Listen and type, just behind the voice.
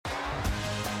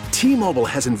T-Mobile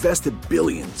has invested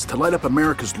billions to light up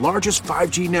America's largest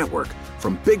 5G network,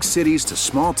 from big cities to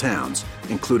small towns,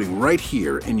 including right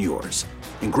here in yours.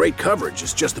 And great coverage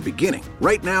is just the beginning.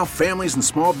 Right now, families and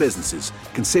small businesses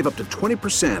can save up to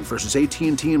 20% versus AT&T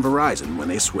and Verizon when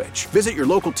they switch. Visit your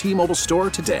local T-Mobile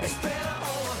store today.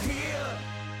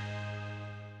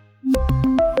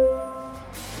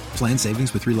 Plan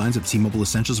savings with 3 lines of T-Mobile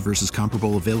Essentials versus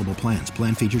comparable available plans.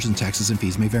 Plan features and taxes and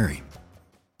fees may vary.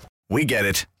 We get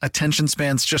it. Attention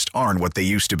spans just aren't what they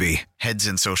used to be. Heads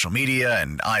in social media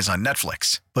and eyes on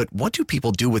Netflix. But what do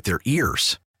people do with their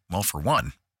ears? Well, for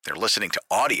one, they're listening to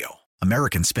audio.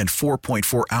 Americans spend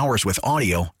 4.4 hours with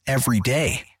audio every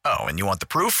day. Oh, and you want the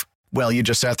proof? Well, you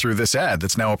just sat through this ad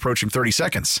that's now approaching 30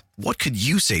 seconds. What could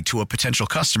you say to a potential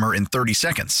customer in 30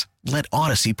 seconds? Let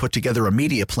Odyssey put together a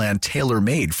media plan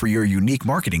tailor-made for your unique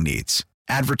marketing needs.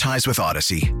 Advertise with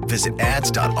Odyssey. Visit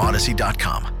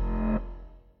ads.odyssey.com.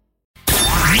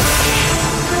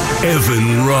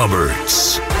 Evan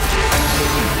Roberts.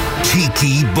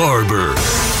 Tiki Barber.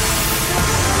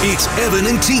 It's Evan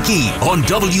and Tiki on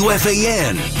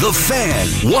WFAN, The Fan,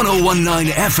 101.9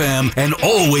 FM, and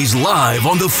always live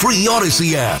on the free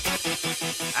Odyssey app.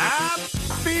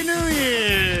 Happy New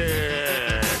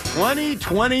Year!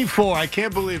 2024. I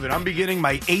can't believe it. I'm beginning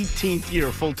my 18th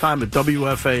year full-time at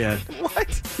WFAN.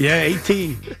 What? Yeah,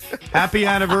 18. Happy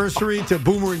anniversary to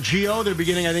Boomer and Gio. They're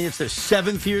beginning, I think it's their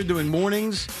 7th year doing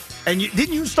mornings. And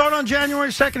didn't you start on January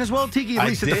 2nd as well, Tiki? At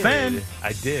least at The Fan.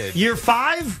 I did. Year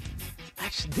 5?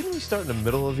 Actually, didn't we start in the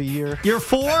middle of the year? Year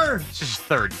 4? This is his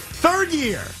third year. Third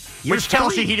year. Which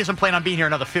tells you he doesn't plan on being here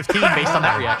another 15 based on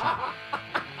that reaction.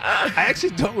 I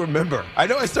actually don't remember. I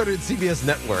know I started at CBS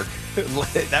Network.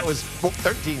 That was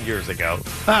 13 years ago.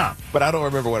 Ah. But I don't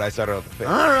remember when I started on The Fan.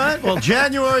 All right. Well,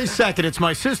 January 2nd. It's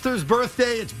my sister's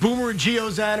birthday. It's Boomer and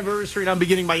Gio's anniversary, and I'm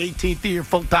beginning my 18th year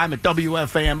full-time at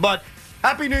WFAN. But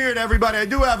Happy New Year to everybody. I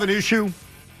do have an issue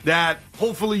that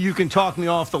hopefully you can talk me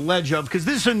off the ledge of, because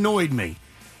this annoyed me.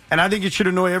 And I think it should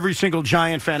annoy every single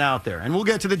Giant fan out there. And we'll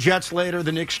get to the Jets later,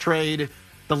 the Knicks trade,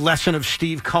 the lesson of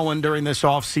Steve Cohen during this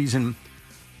offseason.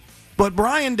 But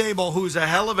Brian Daboll, who's a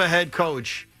hell of a head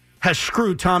coach, has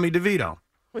screwed Tommy DeVito.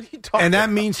 What are you talking And that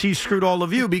about? means he screwed all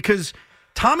of you, because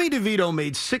Tommy DeVito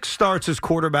made 6 starts as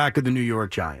quarterback of the New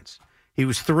York Giants. He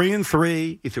was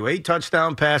 3-3. He threw 8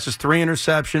 touchdown passes, 3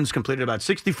 interceptions, completed about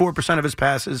 64% of his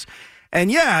passes. And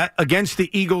yeah, against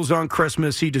the Eagles on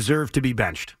Christmas, he deserved to be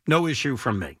benched. No issue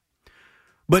from me.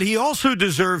 But he also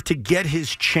deserved to get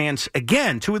his chance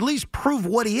again, to at least prove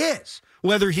what he is.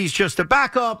 Whether he's just a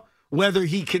backup, whether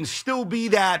he can still be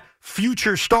that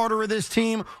future starter of this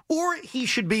team, or he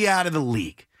should be out of the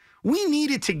league. We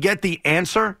needed to get the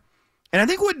answer. And I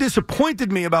think what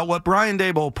disappointed me about what Brian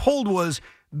Daboll pulled was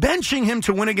benching him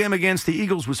to win a game against the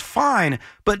Eagles was fine,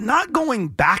 but not going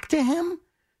back to him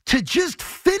to just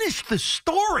finish the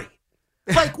story.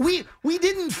 Like, we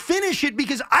didn't finish it,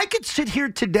 because I could sit here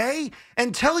today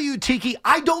and tell you, Tiki,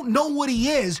 I don't know what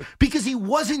he is because he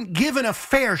wasn't given a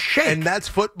fair shake. And that's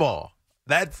football.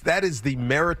 That is the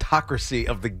meritocracy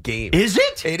of the game. Is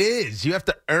it? It is. You have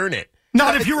to earn it.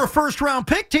 Not if you're a first-round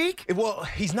pick, Teak. Well,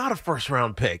 he's not a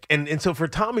first-round pick. And so for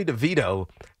Tommy DeVito,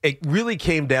 it really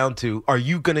came down to, are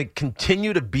you going to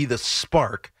continue to be the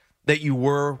spark that you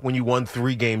were when you won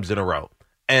 3 games in a row?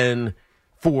 And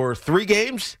for 3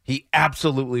 games, he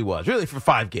absolutely was. Really, for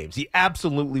 5 games, he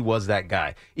absolutely was that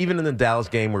guy. Even in the Dallas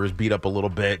game where he was beat up a little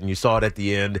bit, and you saw it at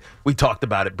the end. We talked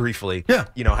about it briefly. Yeah.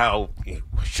 You know, how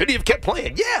should he have kept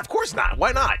playing? Yeah, of course not.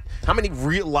 Why not? How many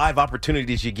real live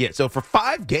opportunities you get? So for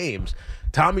 5 games,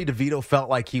 Tommy DeVito felt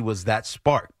like he was that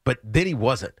spark, but then he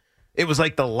wasn't. It was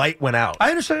like the light went out.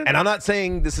 I understand. And I'm not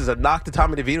saying this is a knock to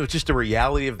Tommy DeVito. It's just the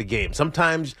reality of the game.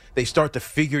 Sometimes they start to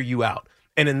figure you out.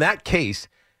 And in that case,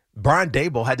 Brian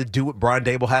Daboll had to do what Brian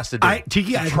Daboll has to do.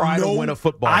 Try to win a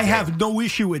football game. I have no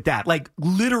issue with that. Like,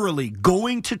 literally,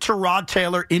 going to Tyrod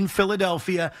Taylor in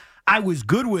Philadelphia, I was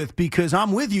good with, because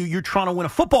I'm with you. You're trying to win a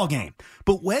football game.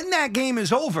 But when that game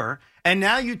is over, and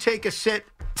now you take a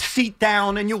seat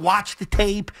down, and you watch the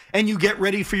tape, and you get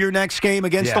ready for your next game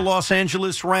against the Los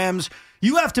Angeles Rams,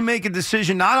 you have to make a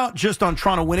decision not just on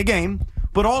trying to win a game,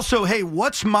 but also, hey,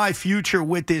 what's my future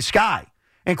with this guy?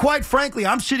 And quite frankly,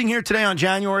 I'm sitting here today on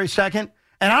January 2nd,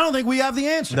 and I don't think we have the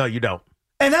answer. No, you don't.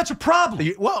 And that's a problem.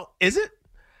 Well, is it?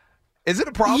 Is it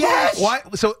a problem? Yes. Why?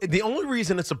 So the only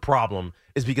reason it's a problem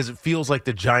is because it feels like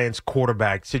the Giants'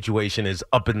 quarterback situation is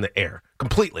up in the air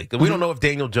completely. We don't know if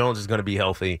Daniel Jones is going to be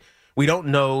healthy. We don't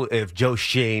know if Joe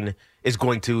Schoen is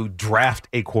going to draft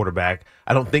a quarterback.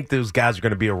 I don't think those guys are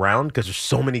going to be around because there's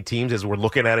so many teams, as we're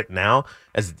looking at it now,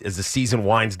 as the season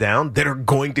winds down, that are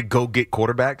going to go get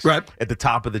quarterbacks at the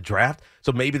top of the draft.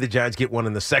 So maybe the Giants get one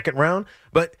in the second round.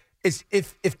 But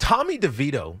if Tommy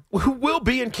DeVito, who will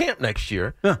be in camp next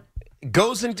year,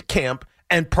 goes into camp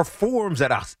and performs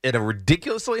at a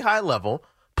ridiculously high level,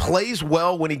 plays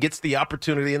well when he gets the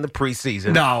opportunity in the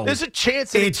preseason, there's a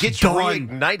chance that it gets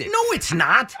reignited. No, it's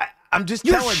not. I'm just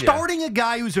telling you. You're starting a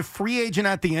guy who's a free agent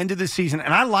at the end of the season,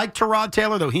 and I like Tyrod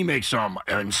Taylor, though he makes some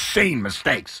insane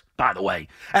mistakes, by the way.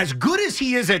 As good as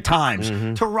he is at times,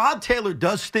 Tyrod Taylor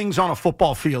does things on a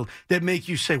football field that make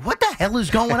you say, what the hell is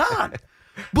going on?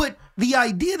 But the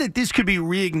idea that this could be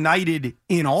reignited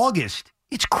in August,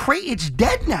 it's crazy. It's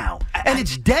dead now. And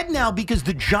it's dead now because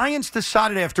the Giants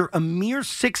decided after a mere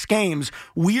 6 games,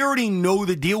 we already know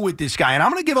the deal with this guy. And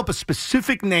I'm going to give up a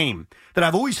specific name that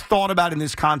I've always thought about in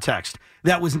this context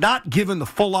that was not given the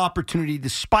full opportunity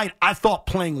despite, I thought,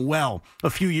 playing well a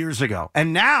few years ago.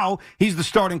 And now he's the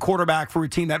starting quarterback for a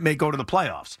team that may go to the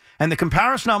playoffs. And the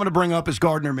comparison I'm going to bring up is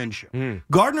Gardner Minshew.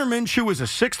 Gardner Minshew was a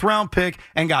 6th-round pick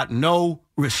and got no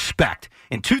respect.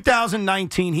 In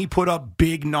 2019, he put up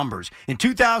big numbers. In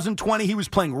 2020, he was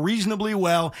playing reasonably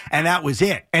well, and that was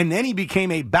it. And then he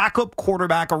became a backup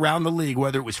quarterback around the league,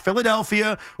 whether it was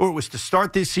Philadelphia or it was to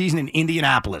start this season in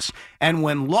Indianapolis. And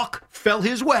when luck fell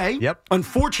his way,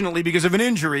 unfortunately because of an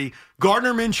injury,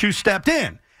 Gardner Minshew stepped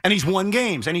in. And he's won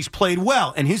games, and he's played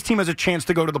well, and his team has a chance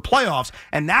to go to the playoffs.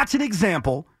 And that's an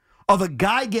example of a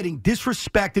guy getting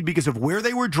disrespected because of where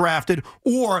they were drafted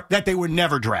or that they were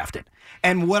never drafted.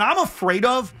 And what I'm afraid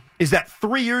of is that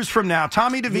 3 years from now,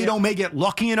 Tommy DeVito may get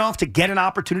lucky enough to get an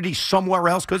opportunity somewhere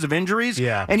else because of injuries.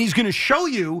 And he's going to show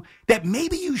you that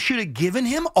maybe you should have given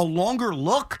him a longer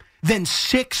look than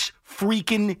 6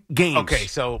 freaking games. Okay,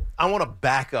 so I want to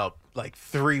back up like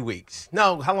 3 weeks.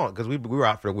 No, how long? Because we were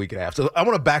out for a week and a half. So I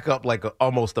want to back up like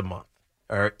almost a month.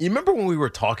 All right. You remember when we were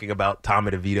talking about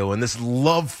Tommy DeVito and this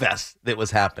love fest that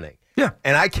was happening? Yeah.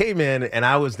 And I came in and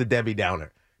I was the Debbie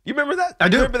Downer. You remember that? I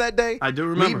do. Remember that day? I do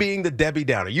remember. Me being the Debbie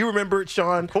Downer. You remember it,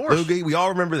 Sean? Of course. Loogie, we all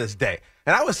remember this day.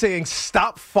 And I was saying,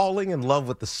 stop falling in love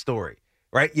with the story,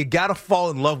 right? You got to fall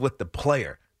in love with the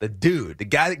player, the dude, the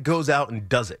guy that goes out and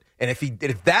does it. And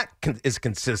if that is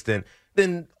consistent,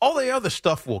 then all the other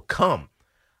stuff will come.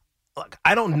 Look,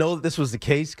 I don't know that this was the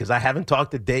case because I haven't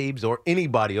talked to Dabes or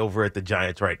anybody over at the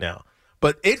Giants right now.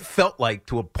 But it felt like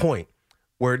to a point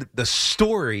where the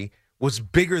story was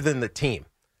bigger than the team.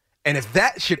 And if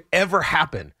that should ever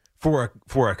happen for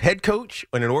a head coach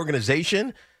and an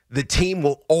organization, the team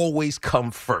will always come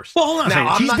first. Well, hold on a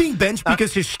second. He's being benched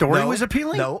because his story was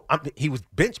appealing? No, he was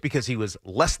benched because he was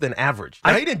less than average.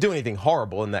 Now, he didn't do anything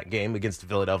horrible in that game against the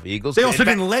Philadelphia Eagles. They also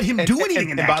didn't let him do anything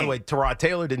in that game. And by the way, Tyrod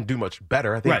Taylor didn't do much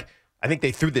better. I think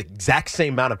they threw the exact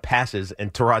same amount of passes,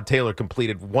 and Tyrod Taylor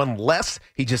completed one less.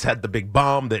 He just had the big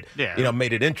bomb that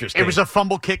made it interesting. It was a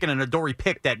fumble kick and an Adoree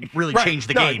pick that really changed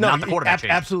the game, not the quarterback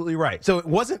change. Absolutely right. So it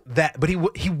wasn't that, but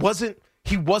he wasn't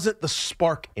the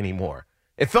spark anymore.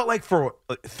 It felt like for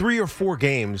 3 or 4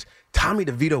 games, Tommy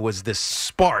DeVito was this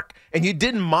spark, and you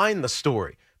didn't mind the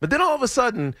story. But then all of a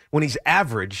sudden, when he's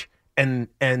average and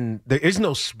there is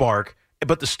no spark,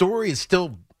 but the story is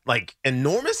still like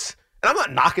enormous. And I'm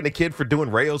not knocking the kid for doing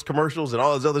Rayo's commercials and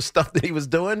all this other stuff that he was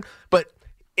doing, but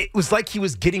it was like he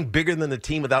was getting bigger than the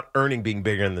team without earning being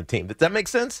bigger than the team. Does that make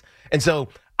sense? And so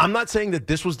I'm not saying that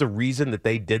this was the reason that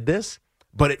they did this,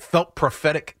 but it felt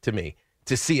prophetic to me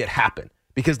to see it happen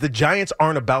because the Giants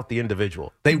aren't about the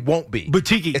individual. They won't be. But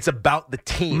Tiki, it's about the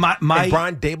team. And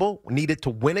Brian Dable needed to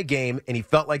win a game, and he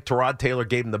felt like Tyrod Taylor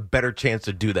gave him the better chance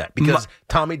to do that because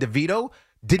Tommy DeVito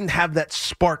didn't have that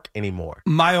spark anymore.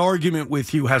 My argument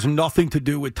with you has nothing to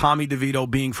do with Tommy DeVito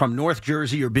being from North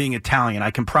Jersey or being Italian. I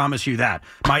can promise you that.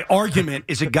 My argument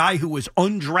is a guy who was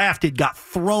undrafted, got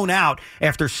thrown out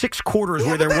after 6 quarters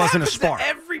where there wasn't a spark.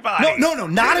 Everybody. No.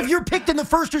 Not if you're picked in the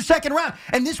 1st or 2nd round.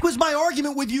 And this was my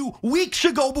argument with you weeks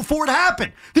ago before it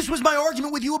happened. This was my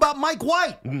argument with you about Mike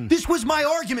White. This was my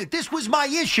argument. This was my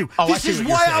issue. This is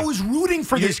why I was rooting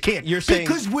for this kid.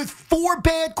 Because with 4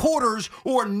 bad quarters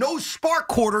or no spark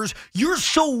quarters, you're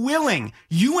so willing,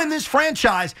 you and this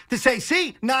franchise, to say,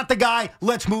 see, not the guy,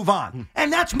 let's move on.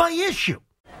 And that's my issue.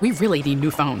 We really need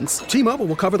new phones. T-Mobile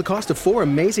will cover the cost of 4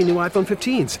 amazing new iPhone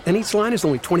 15s, and each line is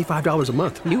only $25 a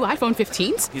month. New iPhone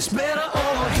 15s? It's better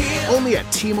over here. Only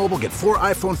at T-Mobile, get 4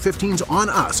 iPhone 15s on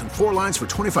us and 4 lines for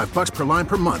 $25 per line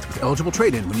per month with eligible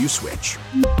trade-in when you switch.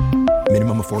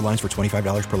 Minimum of 4 lines for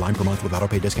 $25 per line per month with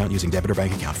autopay discount using debit or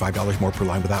bank account. $5 more per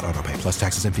line without autopay, plus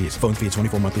taxes and fees. Phone fee at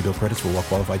 24 monthly bill credits for well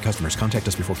qualified customers. Contact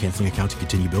us before canceling account to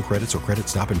continue bill credits or credit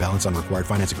stop and balance on required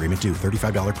finance agreement due.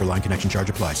 $35 per line connection charge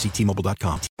applies. See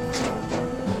T-Mobile.com.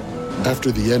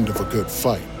 After the end of a good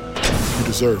fight, you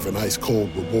deserve an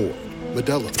ice-cold reward.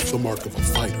 Modelo is the mark of a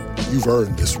fighter. You've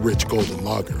earned this rich golden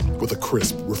lager with a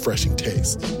crisp, refreshing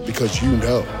taste. Because you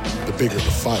know, the bigger the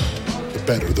fight, the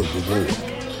better the reward.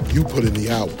 You put in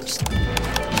the hours,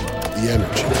 the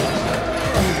energy,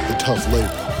 the tough labor.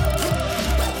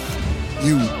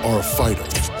 You are a fighter,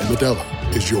 and Modelo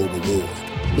is your reward.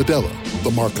 Modelo,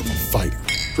 the mark of a fighter.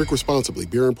 Drink responsibly.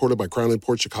 Beer imported by Crown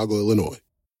Imports, Chicago, Illinois.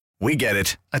 We get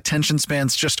it. Attention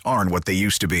spans just aren't what they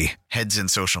used to be. Heads in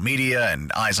social media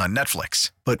and eyes on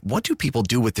Netflix. But what do people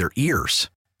do with their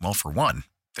ears? Well, for one,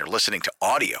 they're listening to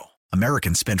audio.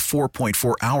 Americans spend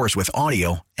 4.4 hours with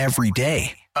audio every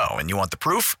day. Oh, and you want the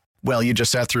proof? Well, you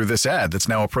just sat through this ad that's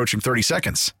now approaching 30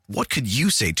 seconds. What could you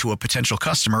say to a potential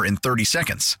customer in 30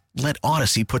 seconds? Let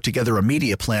Odyssey put together a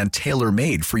media plan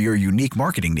tailor-made for your unique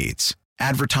marketing needs.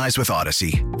 Advertise with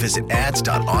Odyssey. Visit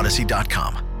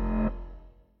ads.odyssey.com.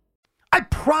 I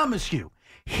promise you,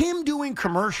 him doing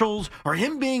commercials or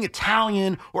him being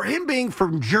Italian or him being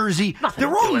from Jersey,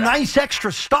 they're all nice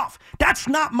extra stuff. That's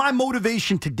not my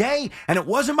motivation today, and it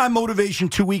wasn't my motivation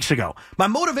 2 weeks ago. My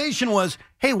motivation was,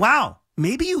 hey, wow,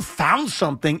 maybe you found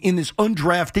something in this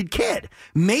undrafted kid.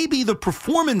 Maybe the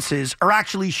performances are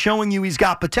actually showing you he's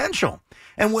got potential.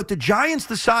 And what the Giants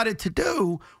decided to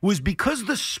do was, because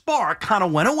the spark kind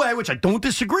of went away, which I don't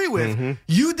disagree with,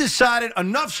 you decided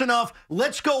enough's enough.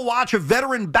 Let's go watch a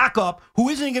veteran backup who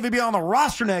isn't going to be on the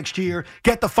roster next year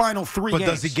get the final 3 games. But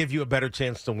does he give you a better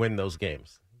chance to win those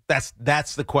games? That's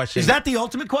the question. Is that the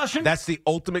ultimate question? That's the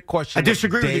ultimate question. I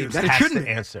disagree with you. That it shouldn't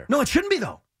answer. No, it shouldn't be,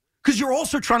 though. Because you're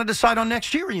also trying to decide on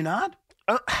next year, are you not?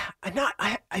 I'm not.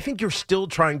 I think you're still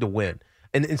trying to win.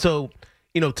 And so,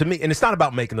 to me, and it's not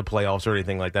about making the playoffs or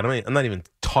anything like that. I mean, I'm not even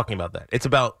talking about that. It's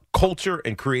about culture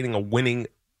and creating a winning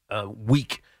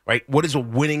week, right? What does a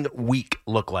winning week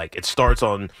look like? It starts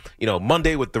on,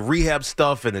 Monday with the rehab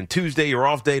stuff, and then Tuesday, your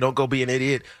off day, don't go be an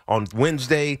idiot. On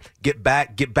Wednesday, get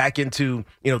back into,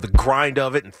 the grind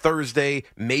of it. And Thursday,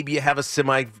 maybe you have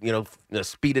a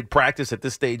speeded practice at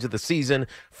this stage of the season.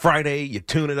 Friday, you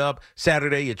tune it up.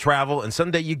 Saturday, you travel. And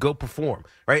Sunday, you go perform,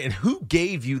 right? And who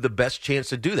gave you the best chance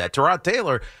to do that? Tyrod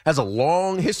Taylor has a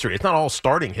long history. It's not all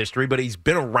starting history, but he's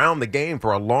been around the game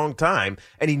for a long time,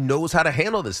 and he knows how to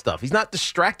handle this stuff. He's not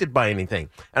distracted by anything.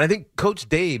 And I think Coach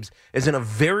Dabes is in a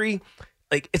very,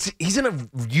 he's in a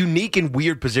unique and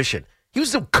weird position. He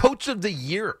was the coach of the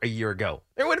year a year ago.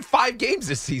 They won 5 games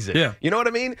this season. Yeah. You know what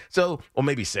I mean? So, well,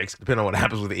 maybe 6, depending on what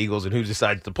happens with the Eagles and who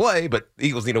decides to play. But the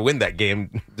Eagles need to win that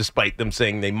game, despite them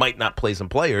saying they might not play some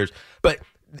players. But,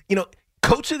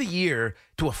 coach of the year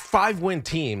to a 5-win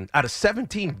team out of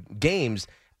 17 games,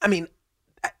 I mean,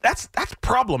 that's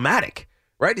problematic.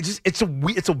 Right? It's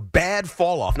a bad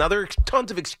fall off. Now, there are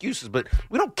tons of excuses, but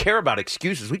we don't care about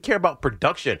excuses. We care about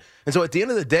production. And so at the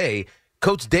end of the day,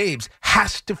 Coach Dabes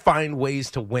has to find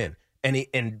ways to win.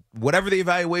 And whatever the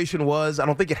evaluation was, I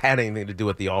don't think it had anything to do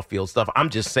with the off-field stuff. I'm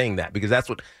just saying that because that's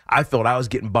what I felt I was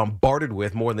getting bombarded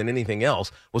with more than anything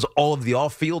else was all of the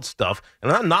off-field stuff.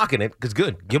 And I'm not knocking it because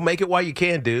good. You'll make it while you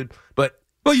can, dude. But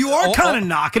well, you are kind of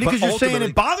knocking it because you're saying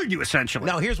it bothered you, essentially.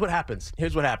 No, here's what happens.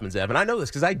 Evan. I know this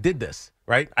because I did this,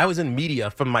 right? I was in media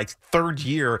from my 3rd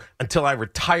year until I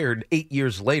retired 8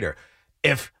 years later.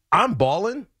 If I'm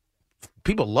balling,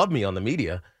 people love me on the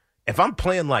media. If I'm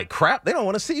playing like crap, they don't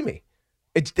want to see me.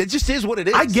 It just is what it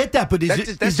is. I get that, but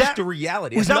that's just the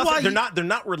reality. Is that why they're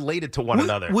not related to one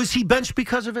another? Was he benched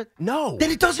because of it? No.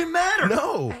 Then it doesn't matter.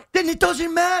 No. Then it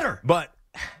doesn't matter. But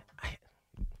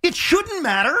it shouldn't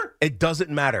matter. It doesn't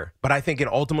matter. But I think it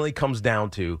ultimately comes down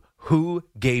to who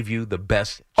gave you the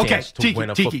best chance to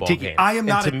win a football game.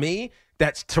 To me,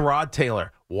 that's Tyrod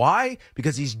Taylor. Why?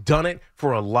 Because he's done it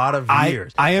for a lot of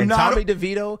years. Tommy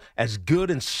DeVito, as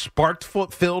good and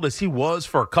spark-filled as he was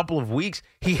for a couple of weeks,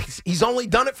 he's only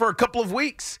done it for a couple of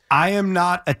weeks. I am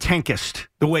not a tankist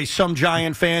the way some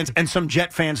Giant fans and some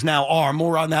Jet fans now are.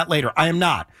 More on that later. I am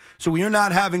not. So we are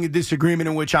not having a disagreement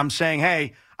in which I'm saying,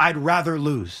 hey, I'd rather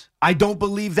lose. I don't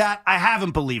believe that. I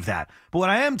haven't believed that. But what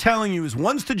I am telling you is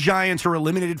once the Giants are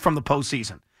eliminated from the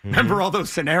postseason, remember all those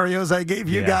scenarios I gave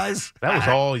you guys? That was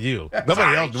all you.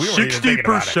 Nobody else. We weren't even thinking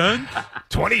about it.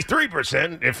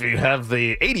 23% if you have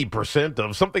the 80%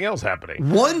 of something else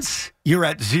happening. Once you're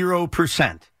at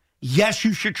 0%, yes,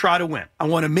 you should try to win. I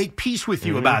want to make peace with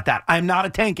you about that. I'm not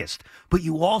a tankist. But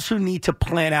you also need to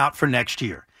plan out for next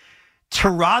year.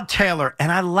 Tyrod Taylor,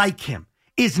 and I like him,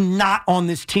 is not on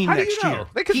this team How next do you know?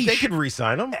 year. They could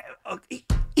re-sign him.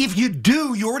 If you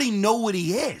do, you already know what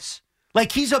he is.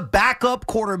 Like, he's a backup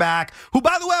quarterback who,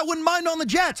 by the way, I wouldn't mind on the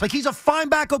Jets. Like, he's a fine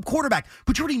backup quarterback,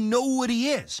 but you already know what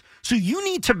he is. So you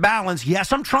need to balance,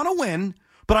 yes, I'm trying to win,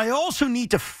 but I also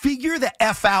need to figure the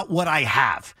F out what I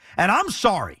have. And I'm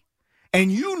sorry. And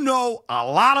you know a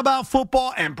lot about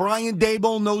football, and Brian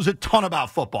Daboll knows a ton about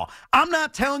football. I'm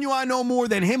not telling you I know more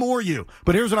than him or you,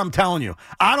 but here's what I'm telling you.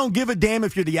 I don't give a damn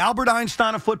if you're the Albert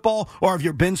Einstein of football or if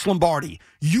you're Vince Lombardi.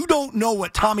 You don't know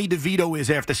what Tommy DeVito is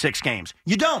after 6 games.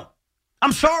 You don't.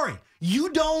 I'm sorry.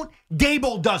 You don't.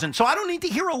 Daboll doesn't. So I don't need to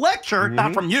hear a lecture,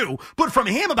 not from you, but from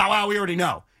him about how we already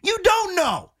know. You don't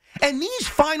know. And these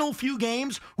final few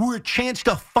games were a chance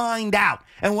to find out.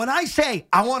 And when I say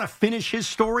I want to finish his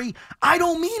story, I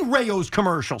don't mean Rayo's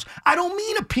commercials. I don't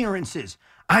mean appearances.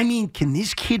 I mean, can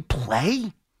this kid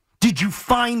play? Did you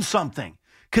find something?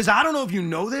 Because I don't know if you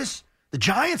know this. The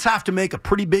Giants have to make a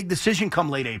pretty big decision come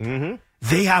late April.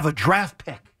 They have a draft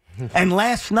pick. And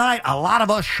last night, a lot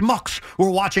of us schmucks were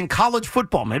watching college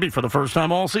football, maybe for the first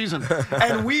time all season.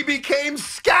 And we became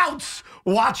scouts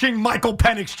watching Michael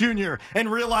Penix Jr.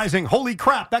 and realizing, holy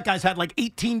crap, that guy's had like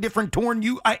 18 different torn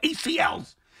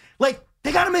ACLs. Like,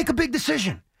 they got to make a big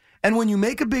decision. And when you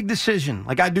make a big decision,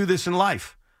 like I do this in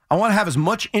life, I want to have as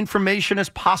much information as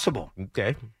possible.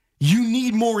 Okay. You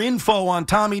need more info on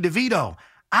Tommy DeVito.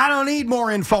 I don't need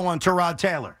more info on Tyrod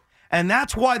Taylor. And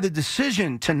that's why the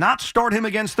decision to not start him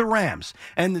against the Rams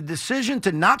and the decision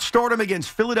to not start him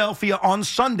against Philadelphia on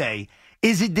Sunday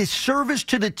is a disservice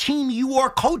to the team you are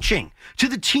coaching, to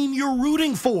the team you're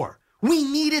rooting for. We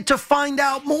needed to find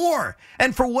out more.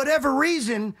 And for whatever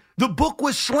reason, the book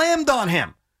was slammed on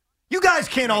him. You guys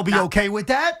can't all be okay with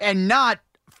that. And not,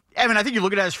 Evan, I think you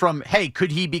look at it as from, hey,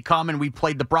 could he become, and we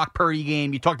played the Brock Purdy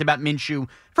game, you talked about Minshew.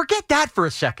 Forget that for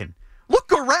a second.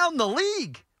 Look around the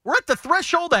league. We're at the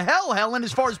threshold of hell, Helen,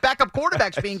 as far as backup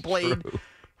quarterbacks being played. True.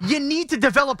 You need to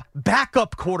develop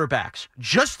backup quarterbacks.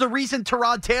 Just the reason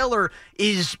Tyrod Taylor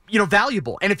is,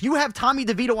 valuable. And if you have Tommy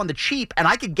DeVito on the cheap, and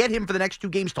I could get him for the next 2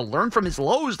 games to learn from his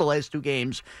lows the last 2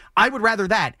 games, I would rather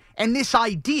that. And this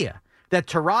idea that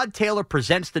Tyrod Taylor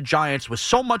presents the Giants with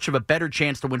so much of a better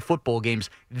chance to win football games,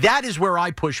 that is where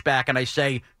I push back and I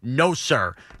say, no,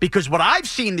 sir. Because what I've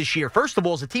seen this year, first of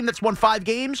all, is a team that's won 5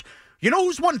 games. You know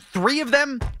who's won 3 of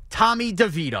them? Tommy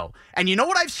DeVito. And you know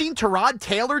what I've seen Tyrod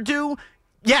Taylor do?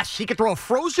 Yes, he could throw a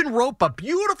frozen rope, a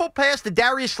beautiful pass to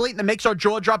Darius Slayton that makes our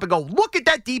jaw drop and go, look at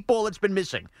that deep ball that's been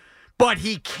missing. But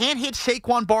he can't hit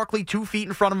Saquon Barkley 2 feet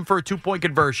in front of him for a 2-point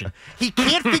conversion. He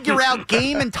can't figure out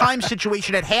game and time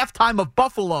situation at halftime of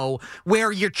Buffalo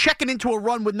where you're checking into a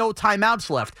run with no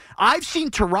timeouts left. I've seen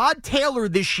Tyrod Taylor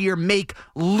this year make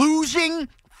losing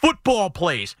football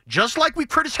plays, just like we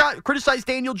criticized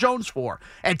Daniel Jones for.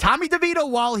 And Tommy DeVito,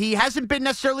 while he hasn't been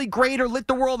necessarily great or lit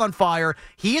the world on fire,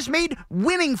 he has made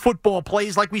winning football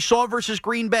plays like we saw versus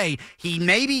Green Bay. He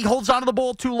maybe holds onto the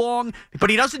ball too long, but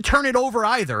he doesn't turn it over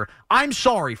either. I'm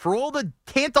sorry. For all the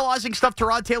tantalizing stuff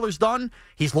Tyrod Taylor's done,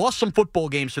 he's lost some football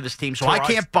games for this team, so I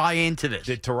can't buy into this.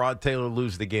 Did Tyrod Taylor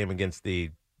lose the game against the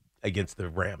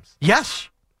Rams? Yes.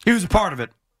 He was a part of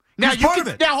it. Now,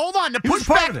 hold on. The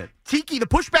pushback, Tiki, the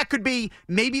pushback could be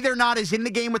maybe they're not as in the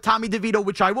game with Tommy DeVito,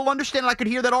 which I will understand, and I could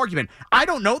hear that argument. I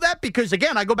don't know that because,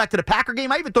 again, I go back to the Packer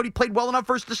game. I even thought he played well enough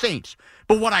versus the Saints.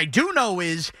 But what I do know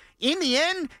is, in the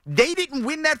end, they didn't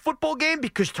win that football game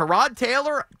because Tyrod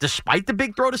Taylor, despite the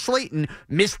big throw to Slayton,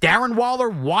 missed Darren Waller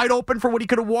wide open for what he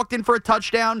could have walked in for a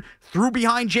touchdown, threw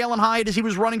behind Jalen Hyatt as he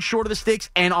was running short of the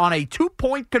sticks, and on a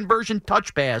 2-point conversion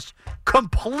touch pass,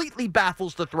 completely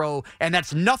baffles the throw, and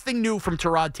that's nothing new from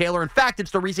Tyrod Taylor. In fact,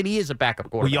 it's the reason he is a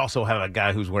backup quarterback. We also have a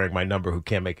guy who's wearing my number who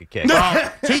can't make a kick.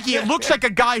 Tiki, it looks like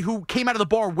a guy who came out of the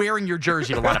bar wearing your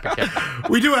jersey to line up a kick.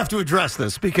 We do have to address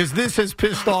this because this has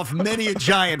pissed off many a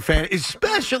Giant fan,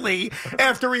 especially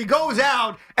after he goes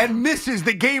out and misses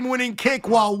the game-winning kick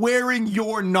while wearing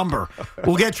your number.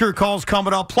 We'll get your calls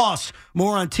coming up. Plus,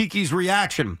 more on Tiki's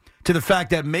reaction to the fact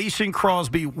that Mason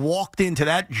Crosby walked into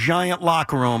that Giant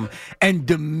locker room and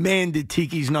demanded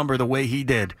Tiki's number the way he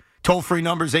did. Toll-free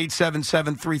numbers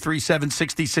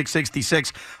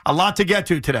 877-337-6666. A lot to get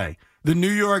to today. The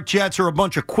New York Jets are a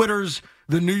bunch of quitters.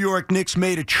 The New York Knicks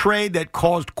made a trade that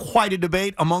caused quite a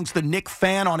debate amongst the Knicks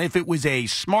fan on if it was a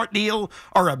smart deal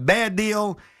or a bad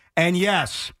deal. And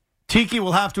yes, Tiki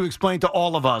will have to explain to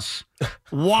all of us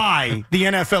why the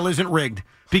NFL isn't rigged.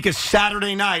 Because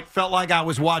Saturday night felt like I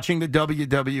was watching the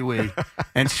WWE.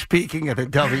 And speaking of the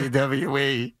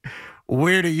WWE,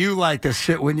 where do you like to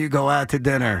sit when you go out to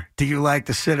dinner? Do you like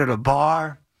to sit at a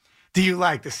bar? Do you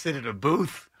like to sit at a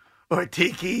booth? Or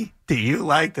Tiki, do you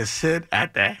like to sit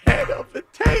at the head of the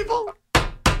table?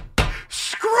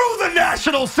 Screw the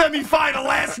national semifinal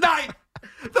last night.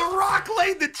 The Rock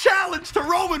laid the challenge to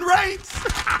Roman Reigns.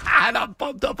 And I'm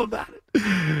pumped up about it.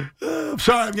 I'm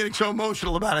sorry I'm getting so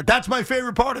emotional about it. That's my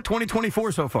favorite part of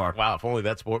 2024 so far. Wow, if only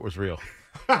that sport was real.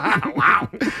 Wow.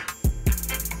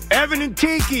 Evan and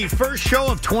Tiki, first show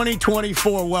of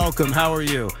 2024. Welcome. How are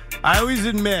you? I always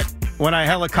admit when I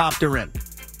helicopter in.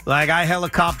 Like, I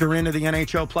helicopter into the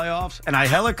NHL playoffs, and I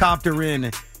helicopter in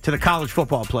to the college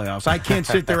football playoffs. I can't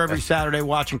sit there every Saturday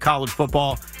watching college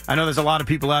football. I know there's a lot of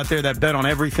people out there that bet on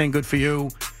everything. Good for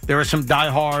you. There are some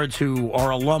diehards who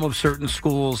are alum of certain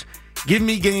schools. Give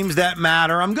me games that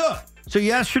matter. I'm good. So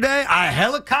yesterday, I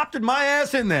helicoptered my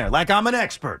ass in there like I'm an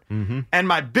expert. Mm-hmm. And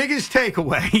my biggest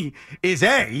takeaway is,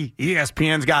 A,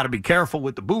 ESPN's got to be careful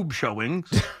with the boob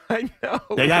showings. I know.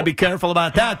 They got to be careful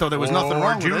about that, though. There was nothing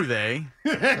wrong with it. Or do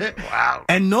they? Wow.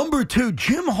 And number 2,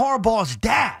 Jim Harbaugh's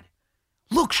dad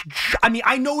looks, I mean,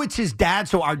 I know it's his dad,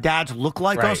 so our dads look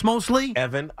like us mostly.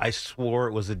 Evan, I swore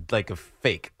it was like a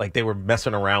fake. Like they were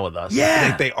messing around with us. Yeah.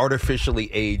 Like they artificially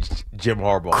aged Jim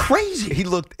Harbaugh. Crazy. He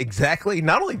looked exactly,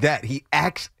 not only that, he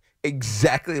acts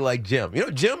exactly like Jim. You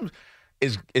know, Jim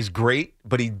is great,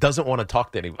 but he doesn't want to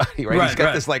talk to anybody, right? He's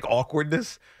got this like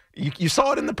awkwardness. You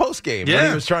saw it in the post game when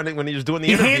he was when he was doing the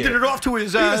interview. He handed it off to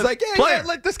his he was like, player.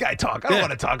 Let this guy talk. I don't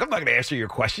want to talk. I'm not going to answer your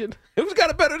question. Who's got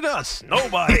it better than us?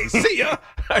 Nobody. See ya.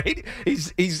 Right?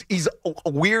 He's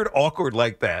weird, awkward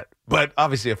like that. But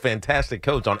obviously a fantastic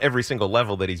coach on every single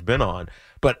level that he's been on.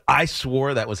 But I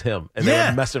swore that was him, and they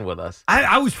were messing with us.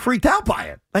 I was freaked out by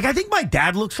it. Like, I think my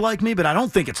dad looks like me, but I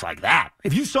don't think it's like that.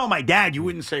 If you saw my dad, you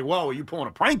wouldn't say, whoa, are you pulling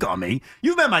a prank on me?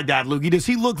 You've met my dad, Lukey. Does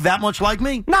he look that much like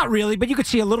me? Not really, but you could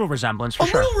see a little resemblance for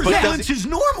sure. A little resemblance is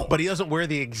normal. But he doesn't wear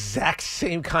the exact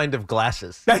same kind of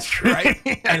glasses. That's true. Right?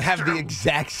 That's and have true. the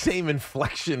exact same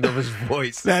inflection of his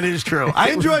voice. That is true.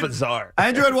 It was bizarre. I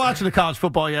enjoyed watching the college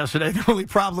football yesterday. The only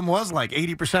problem was, like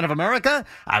 80% of America,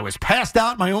 I was passed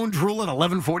out my own drool at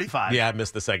 11:45. Yeah, I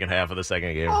missed the second half of the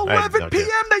second game. 11 p.m.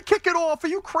 they kick it off. Are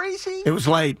you crazy? It was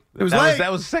late. It was late.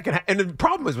 That was the second half. And the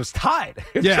problem was tied.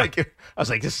 I was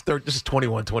like, this is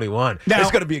 21-21. It's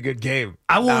going to be a good game.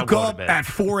 I woke up at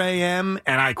 4 a.m.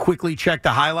 and I quickly checked the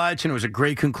highlights, and it was a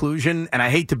great conclusion. And I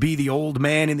hate to be the old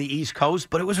man in the East Coast,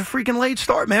 but it was a freaking late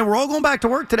start, man. We're all going back to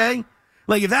work today.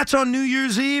 Like, if that's on New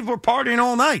Year's Eve, we're partying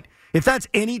all night. If that's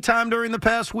any time during the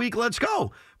past week, let's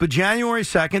go. But January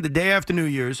 2nd, the day after New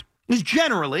Year's, is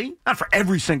generally, not for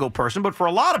every single person, but for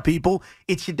a lot of people,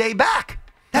 it's your day back.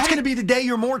 That's going to be the day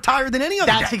you're more tired than any other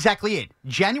day. That's exactly it.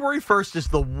 January 1st is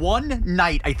the one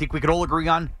night I think we could all agree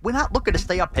on. We're not looking to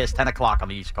stay up past 10 o'clock on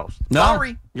the East Coast. No,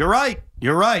 Sorry. You're right.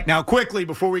 You're right. Now, quickly,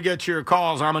 before we get to your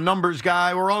calls, I'm a numbers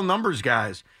guy. We're all numbers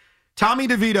guys. Tommy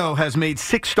DeVito has made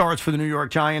 6 starts for the New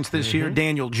York Giants this year.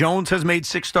 Daniel Jones has made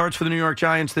 6 starts for the New York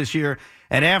Giants this year.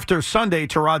 And after Sunday,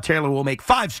 Tyrod Taylor will make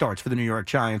 5 starts for the New York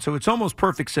Giants. So it's almost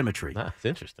perfect symmetry. That's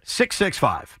interesting.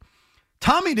 6-6-5.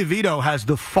 Tommy DeVito has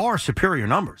the far superior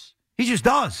numbers. He just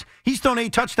does. He's thrown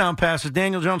 8 touchdown passes.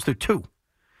 Daniel Jones threw 2.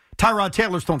 Tyrod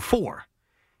Taylor's thrown 4.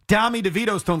 Tommy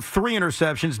DeVito's thrown 3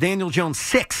 interceptions. Daniel Jones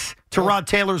 6. Tyrod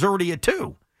Taylor's already at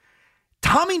 2.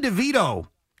 Tommy DeVito,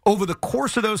 over the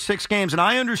course of those 6 games, and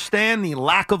I understand the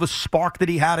lack of a spark that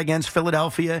he had against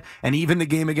Philadelphia and even the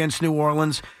game against New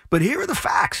Orleans, but here are the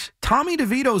facts. Tommy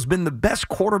DeVito's been the best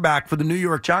quarterback for the New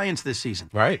York Giants this season.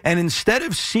 Right. And instead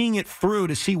of seeing it through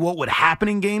to see what would happen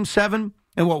in Game 7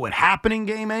 and what would happen in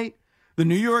Game 8, the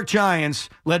New York Giants,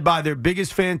 led by their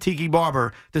biggest fan, Tiki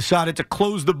Barber, decided to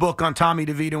close the book on Tommy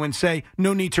DeVito and say,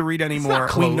 no need to read anymore.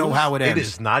 We know how it ends. It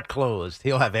is not closed.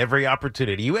 He'll have every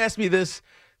opportunity. You asked me this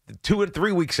 2 or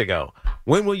 3 weeks ago.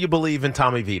 When will you believe in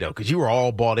Tommy DeVito? Because you were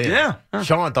all bought in. Yeah.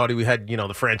 Sean thought he had,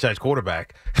 the franchise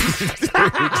quarterback 3 weeks ago.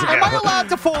 Am I allowed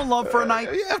to fall in love for a night?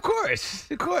 Yeah, of course.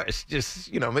 Of course.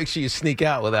 Just, make sure you sneak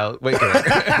out without waking up.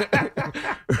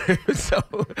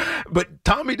 But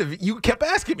Tommy DeVito, you kept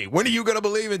asking me, when are you going to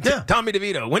believe in Tommy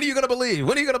DeVito? When are you going to believe?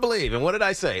 When are you going to believe? And what did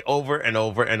I say? Over and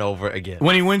over and over again.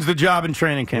 When he wins the job in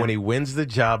training camp. When he wins the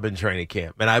job in training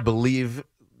camp. And I believe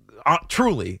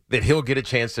truly that he'll get a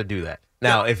chance to do that.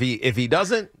 Now, if he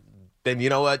doesn't, then you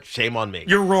know what? Shame on me.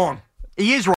 You're wrong.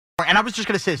 He is wrong. And I was just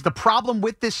going to say this. The problem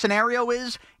with this scenario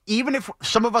is, even if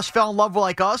some of us fell in love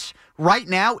like us, right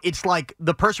now, it's like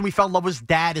the person we fell in love with,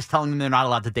 dad is telling them they're not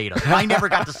allowed to date us. I never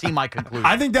got to see my conclusion.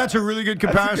 I think that's a really good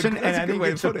comparison, and I think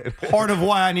it's part of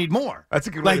why I need more. That's a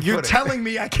good way to put it. You're telling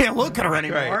me I can't look at her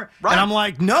anymore, right. And I'm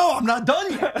like, no, I'm not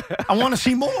done yet. I want to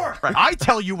see more. Right. I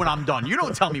tell you when I'm done. You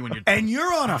don't tell me when you're done. And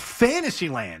you're on a fantasy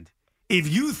land. if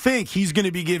you think he's going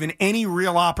to be given any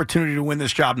real opportunity to win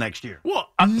this job next year. Well,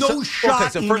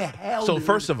 shot in hell. So dude.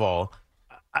 first of all,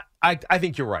 I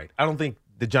think you're right. I don't think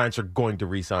the Giants are going to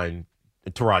re-sign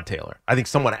Tyrod Taylor. I think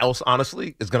someone else,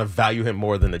 honestly, is going to value him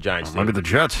more than the Giants. Maybe the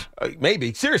Jets.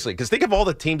 Maybe. Seriously, because think of all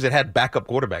the teams that had backup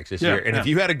quarterbacks this year. And if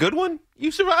you had a good one,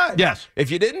 you survived. Yes. If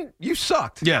you didn't, you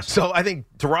sucked. Yes. So I think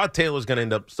Tyrod Taylor is going to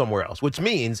end up somewhere else, which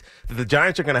means that the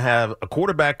Giants are going to have a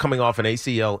quarterback coming off an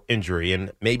ACL injury,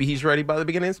 and maybe he's ready by the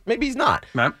beginning. Maybe he's not.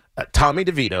 Right. Tommy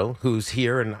DeVito, who's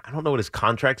here, and I don't know what his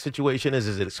contract situation is.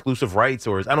 Is it exclusive rights,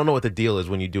 or I don't know what the deal is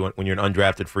when you're an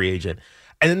undrafted free agent.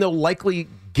 And then they'll likely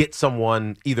get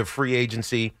someone, either free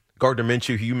agency. Gardner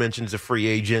Minshew, who you mentioned, is a free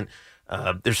agent.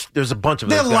 There's a bunch of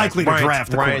they're those guys. likely to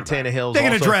draft Ryan Tannehill's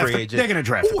they're also a free agent. They're going to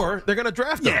draft or they're going to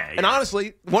draft them. Yeah, and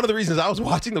honestly, one of the reasons I was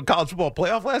watching the college football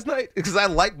playoff last night is because I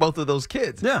like both of those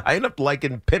kids. Yeah. I end up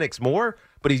liking Penix more,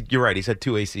 but you're right. He's had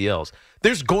 2 ACLs.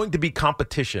 There's going to be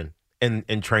competition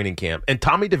in training camp, and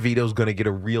Tommy DeVito's going to get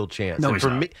a real chance. No, and he's for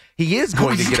not. me, he is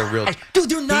going to get a real chance. Dude,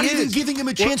 they're not He even is. giving him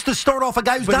a chance to start off a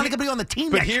guy who's But not he- going to be on the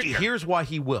team But next year. here's why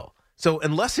he will. So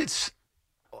unless it's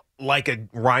like a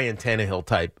Ryan Tannehill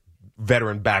type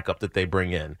veteran backup that they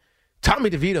bring in,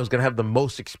 Tommy DeVito is going to have the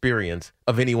most experience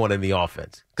of anyone in the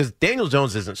offense, because Daniel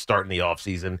Jones isn't starting the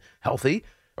offseason healthy,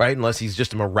 right? Unless he's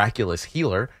just a miraculous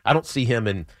healer. I don't see him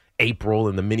in April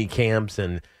in the mini camps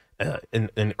and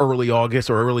in early August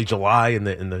or early July in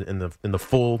the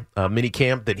full mini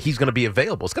camp that he's going to be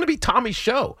available. It's going to be Tommy's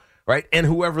show, right? And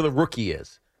whoever the rookie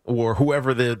is, or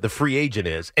whoever the free agent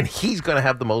is, and he's going to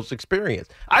have the most experience.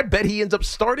 I bet he ends up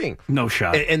starting. No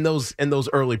shot. In those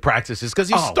early practices, because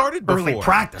he started before. Early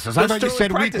practices. I Those thought you early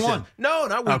said practices. week one. No,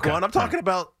 not week Okay. one. I'm talking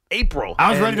about April. I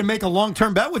was And- ready to make a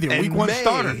long-term bet with you. and Week one May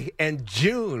starter. and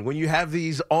June, when you have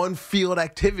these on-field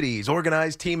activities,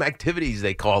 organized team activities,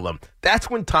 they call them. That's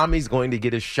when Tommy's going to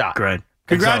get his shot. Great.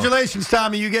 Congratulations,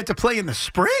 Tommy. You get to play in the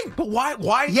spring. But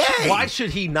why Yay.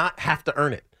 should he not have to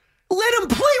earn it? Let him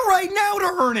play right now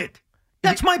to earn it.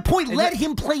 That's my point. Let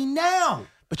him play now.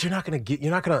 But he's not going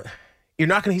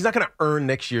to earn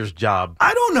next year's job.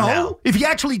 I don't know. now. If he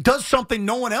actually does something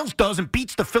no one else does and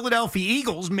beats the Philadelphia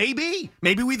Eagles, maybe.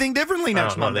 Maybe we think differently I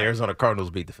next don't know. The Monday. Arizona Cardinals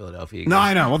beat the Philadelphia Eagles. No,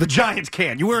 I know. Well, the Giants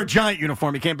can. You wear a Giant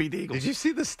uniform, you can't beat the Eagles. Did you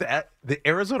see the stat? The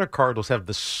Arizona Cardinals have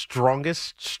the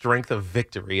strongest strength of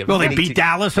victory. Of Well, they any beat team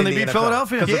Dallas and in they the beat NFL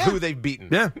Philadelphia. because Yeah. of who they've beaten.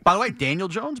 Yeah. By the way, Daniel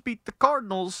Jones beat the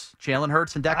Cardinals. Jalen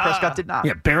Hurts and Dak Prescott did not.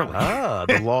 Yeah, barely.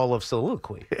 The law of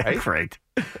soliloquy. Right? Right.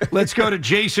 Let's go to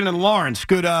Jason and Lawrence.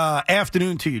 Good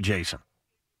afternoon to you, Jason.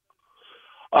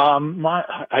 How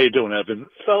you doing, Evan?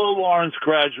 Fellow Lawrence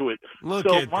graduate. Look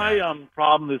so at my that.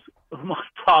 problem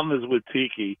is with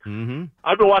Tiki. Mm-hmm.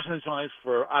 I've been watching the Giants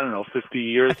for 50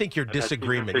 years. I think your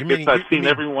disagreement. I've seen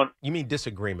everyone. You mean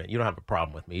disagreement? You don't have a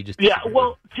problem with me. You just Yeah. disagree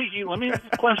Well, with Tiki, let me ask you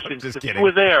a question. Just If kidding. You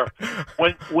were there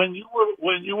when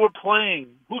you were playing.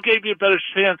 Who gave you a better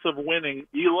chance of winning?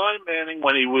 Eli Manning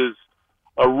when he was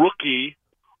a rookie,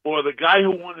 or the guy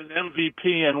who won an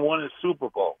MVP and won a Super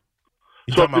Bowl?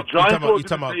 You So talking if the Giants you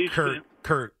talking about organization-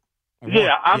 Kurt? Yeah,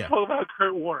 I'm talking about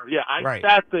Kurt Warner. Yeah, I Right.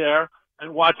 sat there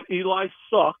and watched Eli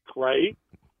suck, right?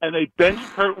 And they benched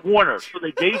Kurt Warner, so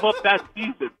they gave up that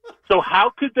season. So how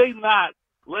could they not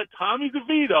let Tommy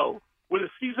DeVito, when the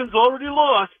season's already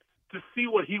lost, to see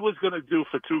what he was going to do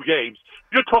for 2 games?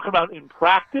 You're talking about in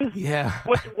practice? Yeah.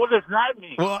 What does that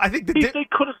mean? Well, I think they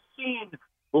could have seen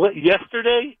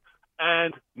yesterday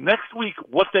and next week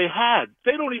what they had.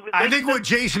 They don't even. I think what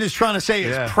Jason is trying to say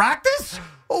is practice?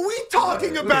 What are we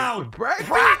talking about?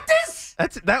 Practice?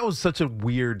 That was such a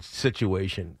weird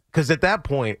situation, because at that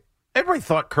point, everybody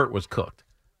thought Kurt was cooked.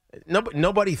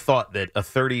 Nobody thought that a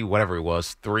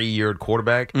 3-year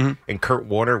quarterback and Kurt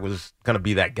Warner was going to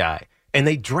be that guy. And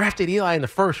they drafted Eli in the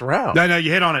first round. No, you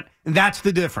hit on it. And that's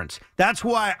the difference. That's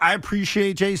why I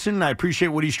appreciate Jason. I appreciate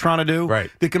what he's trying to do.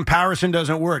 Right. The comparison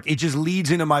doesn't work. It just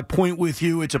leads into my point with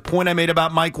you. It's a point I made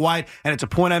about Mike White, and it's a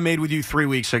point I made with you 3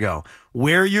 weeks ago.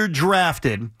 Where you're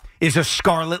drafted is a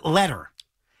scarlet letter.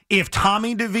 If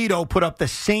Tommy DeVito put up the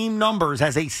same numbers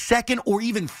as a second or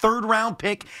even third round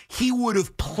pick, he would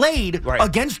have played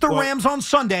against the Rams on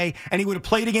Sunday, and he would have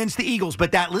played against the Eagles.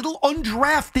 But that little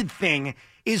undrafted thing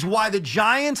is why the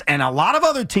Giants and a lot of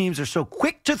other teams are so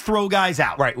quick to throw guys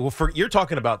out. Right. Well, you're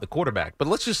talking about the quarterback, but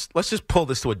let's just pull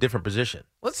this to a different position.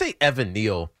 Let's say Evan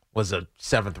Neal was a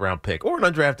 7th round pick or an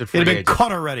undrafted free It'd agent. been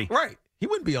cut already. Right. He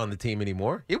wouldn't be on the team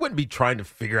anymore. He wouldn't be trying to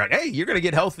figure out, hey, you're going to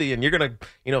get healthy and you're going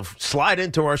to, slide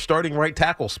into our starting right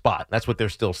tackle spot. That's what they're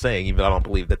still saying, even though I don't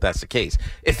believe that that's the case.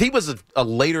 If he was a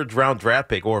later round draft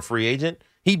pick or a free agent,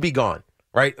 he'd be gone,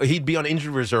 right? He'd be on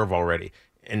injured reserve already.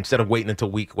 instead of waiting until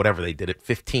week, whatever they did at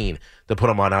 15 to put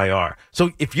him on IR.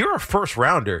 So if you're a first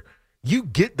rounder, you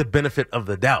get the benefit of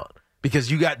the doubt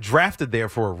because you got drafted there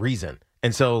for a reason.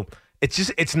 And so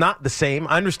it's not the same.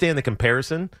 I understand the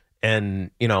comparison. And,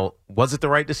 was it the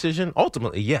right decision?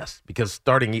 Ultimately, yes, because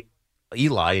starting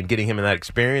Eli and getting him in that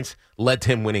experience led to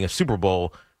him winning a Super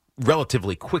Bowl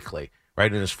relatively quickly,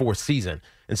 right, in his 4th season.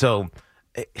 And so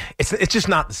it's just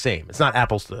not the same. It's not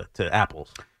apples to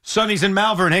apples. Sonny's in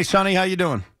Malvern. Hey, Sonny, how you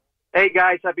doing? Hey,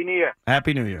 guys. Happy New Year.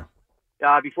 Happy New Year.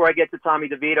 Before I get to Tommy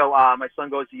DeVito, my son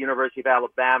goes to the University of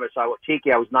Alabama, so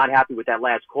Tiki, I was not happy with that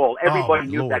last call. Everybody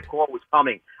knew that call was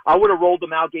coming. I would have rolled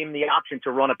them out, gave him the option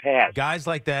to run a pass. Guys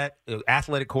like that,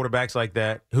 athletic quarterbacks like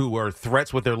that, who are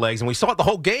threats with their legs, and we saw it the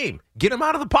whole game. Get them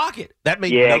out of the pocket. That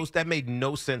made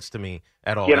no sense to me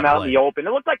at all. Get him out in the open.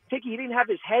 It looked like Tiki, he didn't have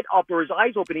his head up or his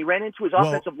eyes open. He ran into his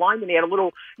offensive lineman. He had a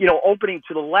little, opening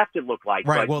to the left, it looked like.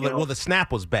 Right. But, the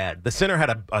snap was bad. The center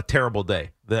had a terrible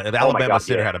day. The Alabama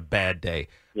center had a bad day.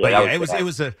 Yeah, but it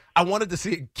was I wanted to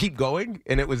see it keep going,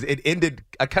 and it ended.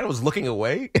 I kind of was looking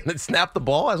away, and it snapped the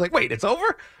ball. I was like, wait, it's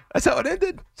over? That's how it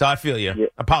ended? So I feel you. Yeah.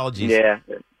 Apologies. Yeah,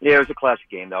 it was a classic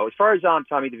game, though. As far as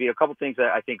Tommy DeVito, a couple things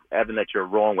that I think, Evan, that you're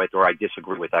wrong with, or I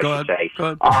disagree with, I should say.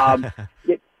 Go ahead.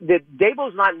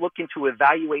 Dabo's not looking to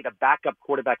evaluate a backup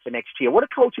quarterback for next year. What do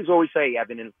coaches always say,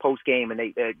 Evan, in post game, and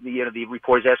the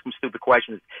reporters ask them stupid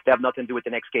questions that have nothing to do with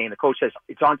the next game. The coach says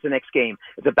it's on to the next game.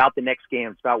 It's about the next game.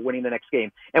 It's about winning the next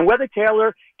game. And whether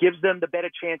Taylor gives them the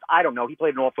better chance, I don't know. He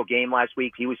played an awful game last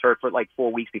week. He was hurt for like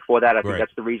 4 weeks before that. I think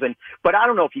that's the reason. But I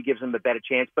don't know if he gives them a better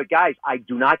chance. But guys, I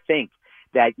do not think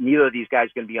that neither of these guys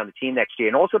are going to be on the team next year.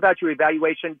 And also about your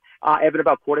evaluation, Evan,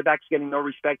 about quarterbacks getting no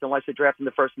respect unless they're drafted in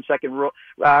the first and second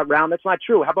round. That's not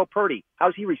true. How about Purdy?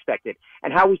 How's he respected?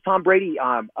 And how was Tom Brady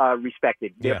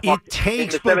respected? Yeah. It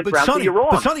takes,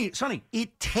 Sonny,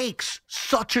 it takes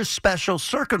such a special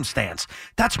circumstance.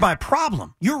 That's my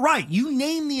problem. You're right. You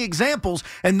name the examples,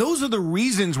 and those are the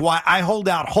reasons why I hold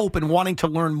out hope and wanting to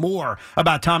learn more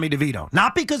about Tommy DeVito.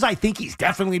 Not because I think he's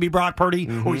definitely be Brock Purdy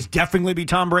or he's definitely be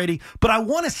Tom Brady, but I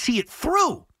want to see it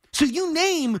through. So you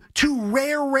name 2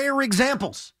 rare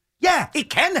examples. Yeah,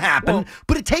 it can happen,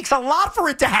 but it takes a lot for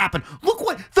it to happen. Look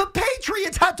what the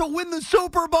Patriots had to win the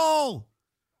Super Bowl.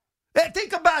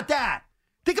 Think about that.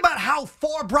 Think about how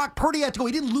far Brock Purdy had to go.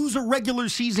 He didn't lose a regular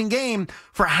season game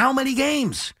for how many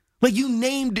games? Like, you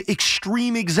named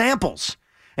extreme examples.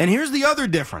 And here's the other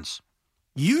difference.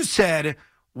 You said,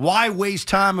 why waste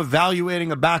time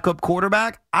evaluating a backup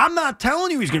quarterback? I'm not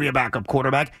telling you he's going to be a backup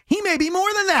quarterback. He may be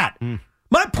more than that.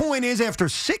 My point is, after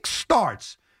 6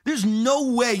 starts, there's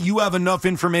no way you have enough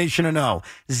information to know.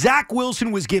 Zach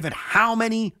Wilson was given how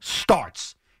many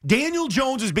starts? Daniel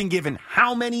Jones has been given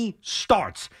how many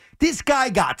starts? This guy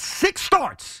got 6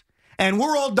 starts, and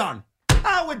we're all done.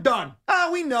 We're done.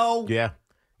 We know. Yeah.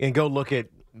 And go look at,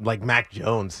 like, Mac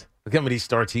Jones. Look how many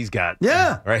starts he's got.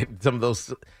 Yeah. Right? Some of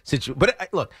those situations. But,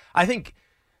 look, I think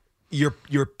your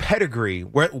pedigree,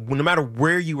 no matter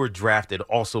where you were drafted,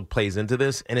 also plays into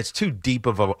this. And it's too deep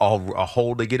of a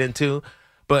hole to get into.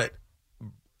 But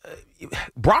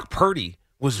Brock Purdy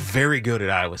was very good at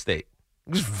Iowa State.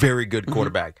 He was a very good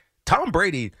quarterback. Tom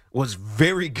Brady was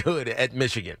very good at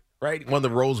Michigan, right? He won the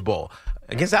Rose Bowl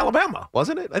against Alabama,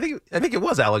 wasn't it? I think it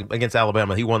was against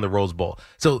Alabama. He won the Rose Bowl.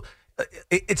 So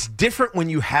it's different when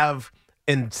you have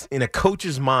in a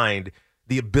coach's mind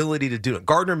the ability to do it.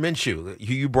 Gardner Minshew,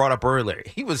 who you brought up earlier,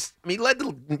 he led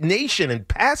the nation in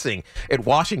passing at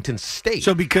Washington State.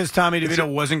 So because Tommy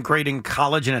DeVito wasn't great in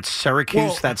college and at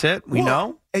Syracuse, that's it? We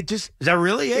know? Is that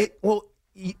really it?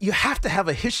 You have to have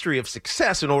a history of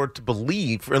success in order to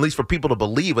believe, or at least for people to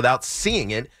believe without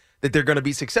seeing it, that they're going to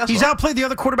be successful. He's outplayed the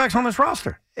other quarterbacks on this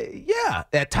roster. Yeah,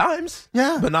 at times.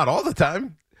 Yeah. But not all the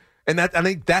time. And I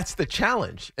think that's the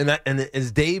challenge. And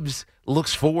as Dave's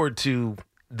looks forward to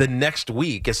the next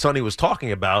week, as Sonny was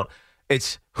talking about,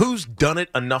 it's who's done it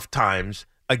enough times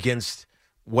against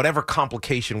whatever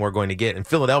complication we're going to get. And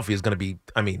Philadelphia is going to be,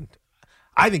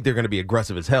 I think they're going to be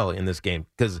aggressive as hell in this game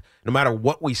because no matter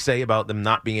what we say about them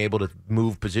not being able to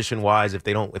move position-wise, if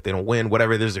they don't win,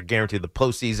 whatever it is, they're guaranteed the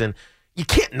postseason. You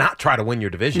can't not try to win your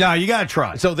division. No, you got to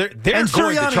try. So they're and going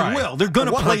Sirianni to try. Will. They're going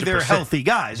to play their healthy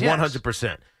guys.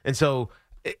 100%. And so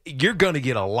you're going to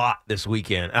get a lot this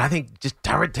weekend. And I think just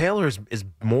Tyrod Taylor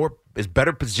is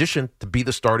better positioned to be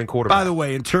the starting quarterback. By the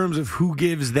way, in terms of who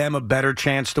gives them a better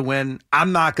chance to win,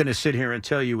 I'm not going to sit here and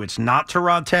tell you it's not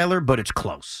Tyrod Taylor, but it's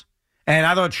close. And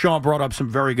I thought Sean brought up some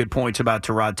very good points about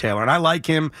Tyrod Taylor. And I like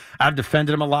him. I've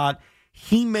defended him a lot.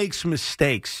 He makes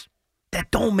mistakes that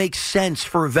don't make sense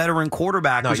for a veteran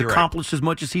quarterback who's accomplished as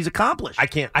much as he's accomplished. I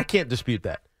can't dispute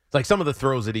that. It's like some of the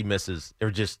throws that he misses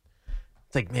are just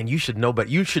It's like, man, you should know, but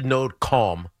you should know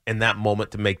calm in that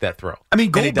moment to make that throw. I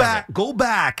mean, go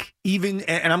back, even,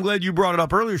 and I'm glad you brought it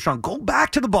up earlier, Sean. Go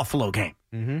back to the Buffalo game.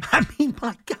 Mm-hmm. I mean,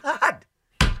 my God.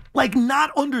 Like,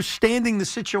 not understanding the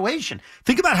situation.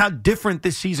 Think about how different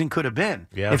this season could have been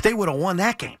if they would have won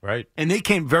that game. Right. And they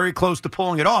came very close to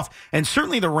pulling it off. And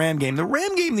certainly the Ram game. The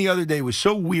Ram game the other day was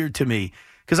so weird to me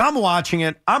because I'm watching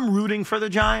it. I'm rooting for the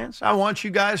Giants. I want you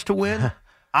guys to win.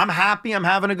 I'm happy. I'm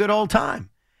having a good old time.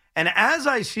 And as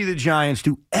I see the Giants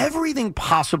do everything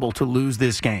possible to lose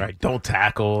this game. Right. Don't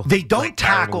tackle. They don't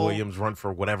tackle. Williams run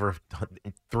for whatever,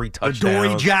 3 touchdowns.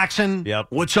 Dory Jackson. Yep.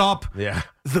 What's up? Yeah.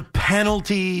 The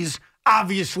penalties.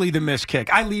 Obviously, the missed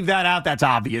kick. I leave that out. That's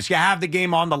obvious. You have the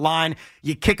game on the line.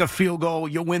 You kick a field goal.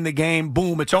 You win the game.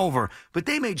 Boom, it's over. But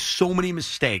they made so many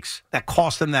mistakes that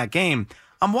cost them that game.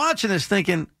 I'm watching this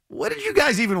thinking, what did you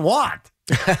guys even want?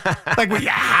 Like, were you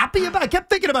happy about it? I kept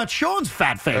thinking about Sean's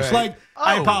fat face. Right. Like,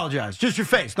 I apologize. Just your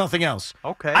face, nothing else.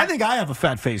 Okay. I think I have a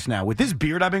fat face now. With this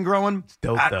beard I've been growing,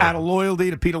 dope, out of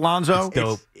loyalty to Pete Alonso. It's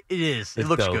dope. It is. It It's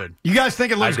looks dope. good. You guys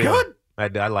think it looks good? I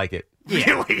like it.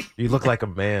 Yeah. Really? You look like a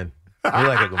man. You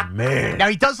look like a man. Now,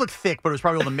 he does look thick, but it was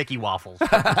probably all the Mickey waffles.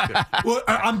 Well,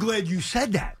 I'm glad you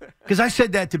said that because I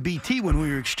said that to BT when we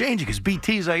were exchanging because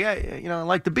BT's like, yeah, I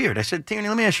like the beard. I said, Tierney,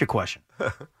 let me ask you a question.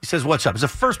 He says, what's up? It's the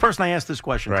first person I asked this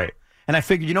question to. And I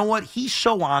figured, you know what? He's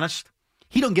so honest.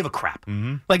 He don't give a crap.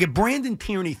 Mm-hmm. Like, if Brandon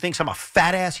Tierney thinks I'm a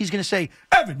fat ass, he's going to say,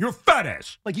 Evan, you're a fat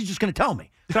ass. Like, he's just going to tell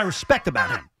me. That's what I respect about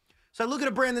him. So I look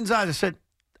at Brandon's eyes. I said,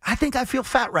 I think I feel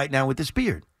fat right now with this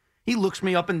beard. He looks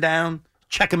me up and down,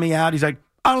 checking me out. He's like,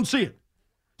 I don't see it.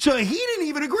 So he didn't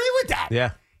even agree with that.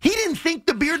 Yeah. He didn't think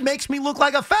the beard makes me look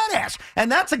like a fat ass.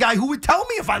 And that's a guy who would tell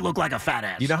me if I look like a fat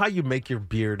ass. You know how you make your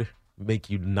beard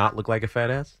make you not look like a fat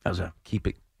ass? How's that? Keep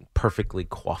it perfectly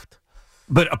coiffed.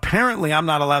 But apparently I'm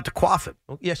not allowed to quaff it.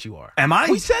 Well, yes, you are. Am I?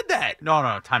 We said that.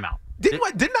 No, time out. Didn't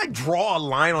I draw a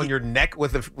line on your neck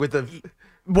with a?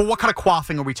 Well, what kind of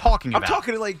quaffing are we talking about? I'm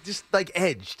talking like just like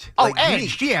edged. Oh, like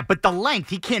edged, yeah, but the length,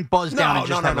 he can't buzz down and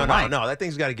just have a line. No, that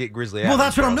thing's got to get grizzly. Well,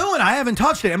 that's what I'm doing. I haven't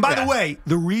touched it. And by Yeah. the way,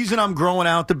 the reason I'm growing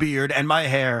out the beard and my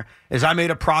hair is I made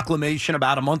a proclamation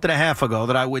about a month and a half ago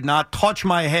that I would not touch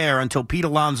my hair until Pete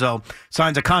Alonso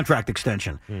signs a contract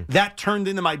extension. That turned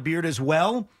into my beard as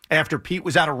well after Pete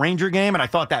was at a Ranger game, and I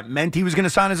thought that meant he was going to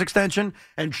sign his extension.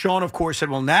 And Sean, of course,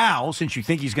 said, well, now, since you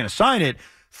think he's going to sign it,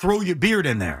 throw your beard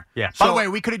in there. Yeah. So, By the way,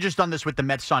 we could have just done this with the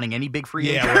Mets signing any big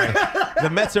free agent. Yeah, right. The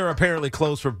Mets are apparently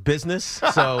closed for business.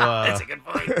 So that's a good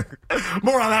point.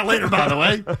 More on that later, by the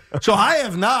way. So I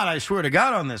have not, I swear to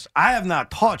God on this, I have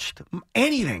not touched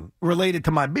anything related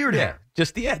to my beard hair.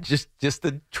 just the edge, just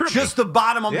the trim, Just the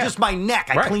bottom of just my neck.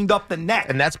 I cleaned up the neck.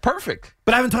 and that's perfect.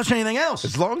 But I haven't touched anything else.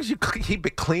 As long as you keep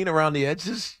it clean around the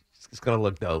edges, it's going to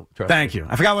look dope. Trust Thank me. you.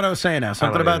 I forgot what I was saying now.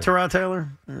 Something about Terrell Taylor?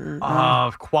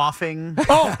 Quaffing.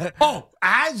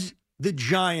 As the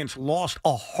Giants lost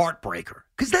a heartbreaker.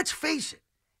 Because let's face it,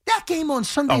 that game on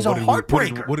Sunday's a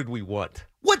heartbreaker. What did we want?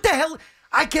 What the hell?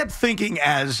 I kept thinking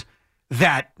as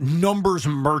that numbers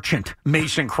merchant,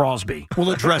 Mason Crosby.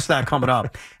 We'll address that coming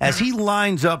up. As he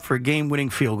lines up for a game-winning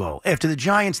field goal after the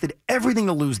Giants did everything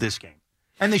to lose this game.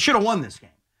 And they should have won this game.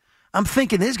 I'm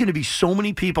thinking there's going to be so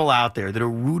many people out there that are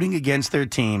rooting against their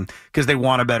team because they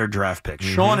want a better draft pick.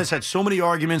 Mm-hmm. Sean has had so many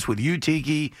arguments with you,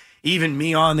 Tiki, even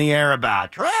me on the air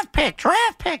about draft pick,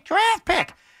 draft pick, draft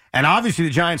pick. And obviously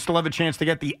the Giants still have a chance to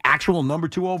get the actual number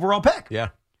 2 overall pick. Yeah.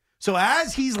 So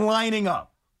as he's lining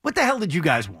up, what the hell did you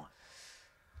guys want?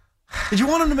 Did you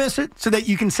want him to miss it so that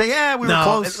you can say, yeah, we were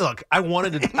close? Look, I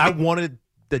wanted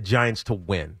the Giants to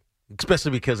win,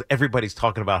 especially because everybody's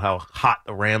talking about how hot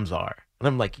the Rams are. And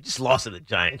I'm like, you just lost to the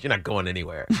Giants. You're not going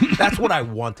anywhere. That's what I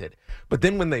wanted. But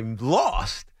then when they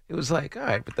lost, it was like, all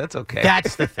right, but that's okay.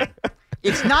 That's the thing.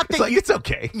 It's not that it's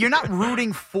okay. You're not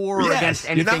rooting for or against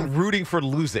anything. You're not rooting for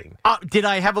losing. Did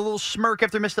I have a little smirk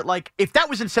after I missed it? Like, if that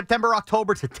was in September,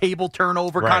 October, it's a table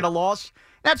turnover kind of loss.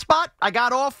 That spot, I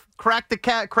got off, cracked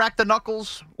the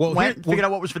knuckles, figured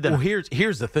out what was for dinner. Well,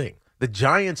 here's the thing. The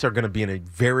Giants are going to be in a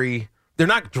very... They're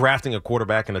not drafting a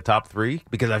quarterback in the top 3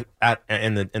 because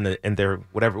they're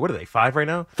whatever. What are they? 5 right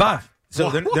now? 5. So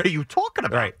what are you talking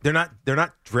about? Right. They're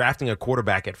not drafting a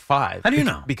quarterback at 5. How do you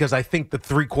know? Because I think the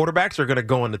 3 quarterbacks are going to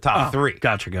go in the top 3.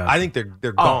 Gotcha. I think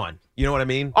they're gone. You know what I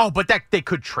mean? Oh, but they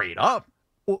could trade up.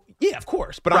 Well, yeah, of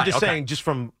course. But I'm just saying, just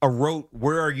from a rote,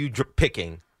 where are you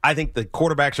picking? I think the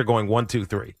quarterbacks are going 1, 2,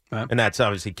 3, and that's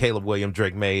obviously Caleb Williams,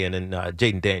 Drake May, and then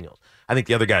Jaden Daniels. I think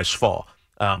the other guys fall,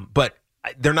 but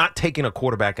they're not taking a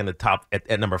quarterback in the top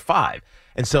at number 5.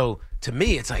 And so to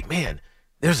me, it's like, man,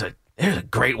 there's a There's a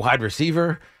great wide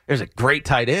receiver. There's a great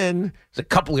tight end. There's a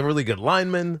couple of really good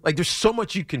linemen. Like, there's so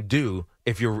much you can do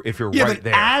if you're right but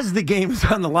there. As the game is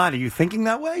on the line, are you thinking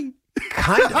that way?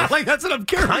 Kind of. Like, that's what I'm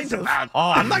curious about.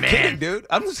 Oh, I'm not kidding, dude.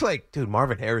 I'm just like, dude,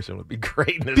 Marvin Harrison would be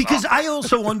great in this Because offense. I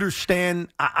also understand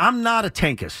I'm not a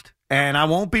tankist. And I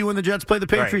won't be when the Jets play the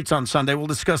Patriots on Sunday. We'll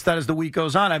discuss that as the week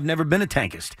goes on. I've never been a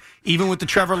tankist, even with the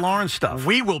Trevor Lawrence stuff.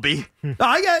 We will be. You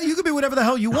can be whatever the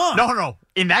hell you want. No.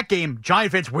 In that game,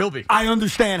 Giant fans will be. I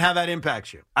understand how that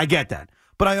impacts you. I get that.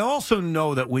 But I also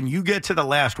know that when you get to the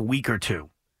last week or two,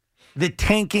 the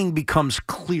tanking becomes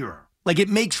clearer. Like, it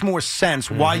makes more sense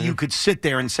why you could sit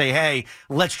there and say, hey,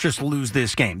 let's just lose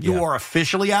this game. You are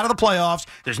officially out of the playoffs.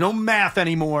 There's no math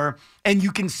anymore. And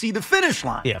you can see the finish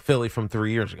line. Yeah, Philly from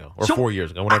 3 years ago or 4 years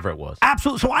ago, whatever it was.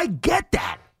 Absolutely. So I get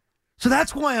that. So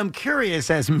that's why I'm curious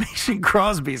as Mason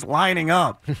Crosby's lining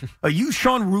up. Are you,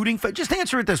 Sean, rooting for – just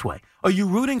answer it this way. Are you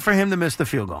rooting for him to miss the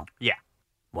field goal? Yeah.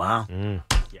 Wow.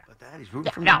 Yeah. But that he's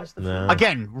rooting for him now, to miss the field goal.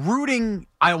 Again, rooting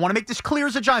 – I want to make this clear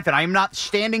as a Giant fan. I am not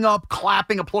standing up,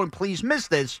 clapping, applauding, please miss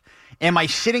this. Am I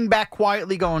sitting back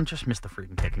quietly going, just miss the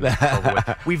freaking kick and get it over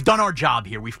with? We've done our job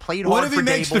here. We've played hard for What if he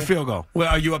makes Dable. the field goal? Well,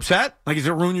 are you upset? Like, does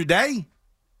it ruin your day?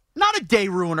 Not a day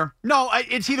ruiner. No,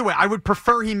 it's either way. I would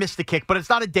prefer he missed the kick, but it's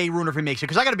not a day ruiner if he makes it.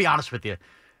 Because I got to be honest with you.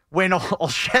 When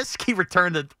Olszewski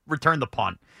returned the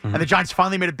punt, and the Giants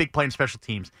finally made a big play in special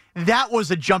teams, that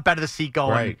was a jump out of the seat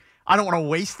going, I don't want to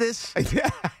waste this.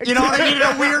 You know what I mean? In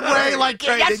a weird way. Like,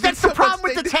 that's the problem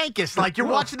with the tankist. Like, you're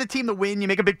watching the team to win, you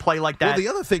make a big play like that. Well, the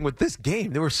other thing with this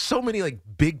game, there were so many, like,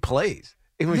 big plays.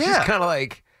 It was just kind of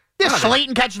like... Yeah,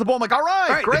 Slayton catches the ball. I'm like, all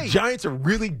right, great. The Giants are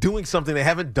really doing something they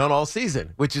haven't done all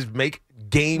season, which is make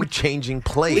game-changing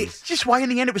plays. It's just why, in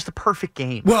the end, it was the perfect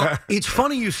game. Well, it's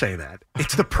funny you say that.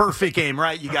 It's the perfect game,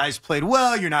 right? You guys played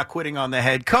well. You're not quitting on the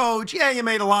head coach. Yeah, you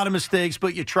made a lot of mistakes,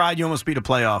 but you tried. You almost beat a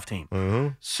playoff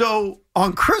team. So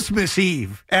on Christmas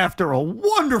Eve, after a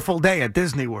wonderful day at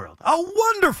Disney World, a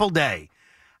wonderful day,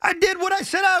 I did what I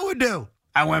said I would do.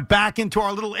 I went back into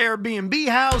our little Airbnb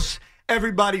house.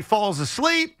 Everybody falls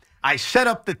asleep. I set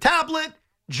up the tablet.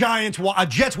 Jets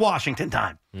Washington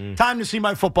time. Time to see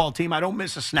my football team. I don't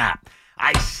miss a snap.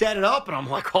 I set it up, and I'm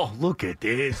like, oh, look at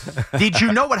this. Did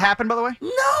you know what happened, by the way?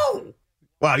 No.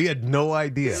 Wow, you had no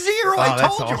idea. Zero. Oh, I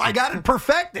told you. awesome. I got it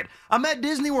perfected. I'm at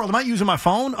Disney World. I'm not using my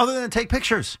phone other than to take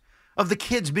pictures of the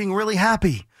kids being really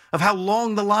happy, of how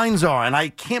long the lines are. And I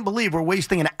can't believe we're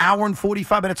wasting an hour and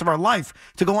 45 minutes of our life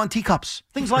to go on teacups,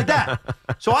 things like that.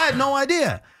 So I had no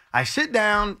idea. I sit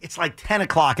down. It's like 10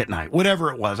 o'clock at night, whatever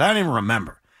it was. I don't even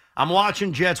remember. I'm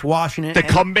watching Jets Washington. The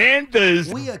Commanders.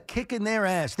 We are kicking their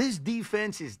ass. This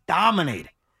defense is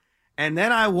dominating. And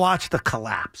then I watch the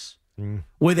collapse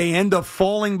where they end up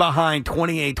falling behind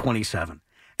 28-27.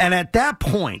 And at that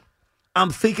point, I'm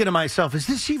thinking to myself, is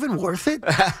this even worth it?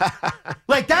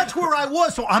 Like, that's where I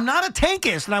was. So I'm not a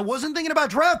tankist, and I wasn't thinking about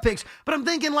draft picks, but I'm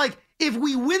thinking, like, if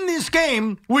we win this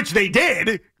game, which they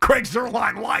did, Craig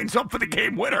Zerline lines up for the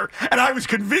game winner, and I was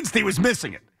convinced he was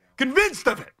missing it. Convinced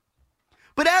of it.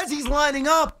 But as he's lining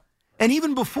up, and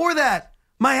even before that,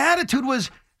 my attitude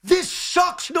was, this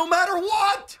sucks no matter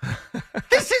what.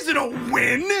 This isn't a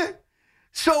win.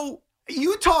 So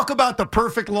you talk about the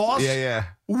perfect loss. Yeah.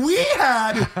 We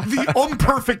had the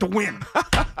unperfect win.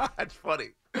 That's funny.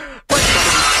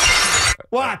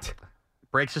 What?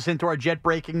 Breaks us into our Jet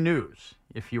breaking news.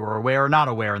 If you were aware or not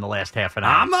aware in the last half an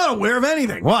hour. I'm not aware of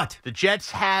anything. What? The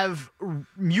Jets have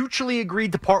mutually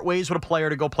agreed to part ways with a player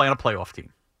to go play on a playoff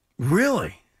team.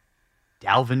 Really?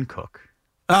 Dalvin Cook.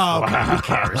 Oh, okay. Who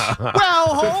cares? Well,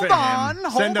 hold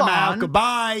on. Send him out.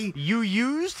 Goodbye. You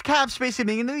used cap space at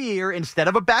the beginning of the year. Instead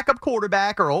of a backup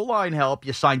quarterback or O-line help,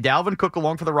 you signed Dalvin Cook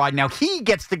along for the ride. Now he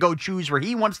gets to go choose where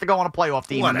he wants to go on a playoff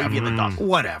team and leave you in the dust.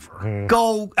 Whatever.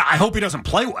 Go. I hope he doesn't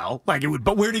play well. Like it would.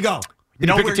 But where'd he go? Did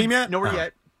he pick a team yet? Nowhere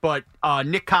yet. But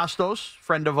Nick Costos,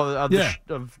 friend of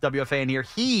WFA in here,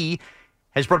 he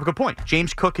has brought up a good point.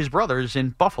 James Cook, his brother, is in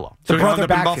Buffalo. So he'll brother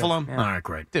end up in backfield. Buffalo? Yeah. All right,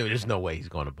 great. Dude, there's no way he's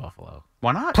going to Buffalo.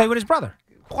 Why not? Play with his brother.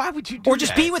 Why would you do that? Or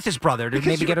just be with his brother to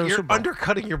maybe get a you're Super Bowl.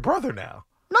 undercutting your brother now.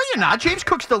 No, you're not. James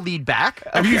Cook's the lead back.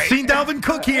 Have you seen Dalvin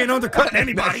Cook? He ain't undercutting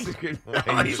anybody.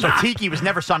 So Tiki was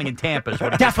never signing in Tampa. Is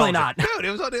what Definitely not. Dude,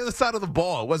 it was on the other side of the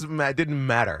ball. It didn't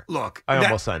matter. Look, I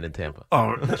almost signed in Tampa.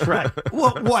 Oh, that's right.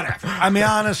 Well, whatever. I mean,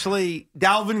 honestly,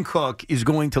 Dalvin Cook is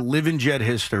going to live in Jet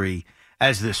history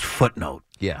as this footnote.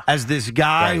 Yeah. As this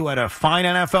guy who had a fine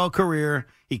NFL career.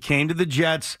 He came to the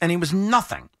Jets, and he was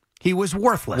nothing. He was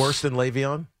worthless. Worse than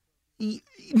Le'Veon?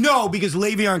 No, because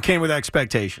Le'Veon came with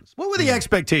expectations. What were the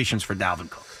expectations for Dalvin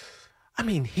Cook? I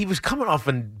mean, he was coming off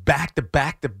in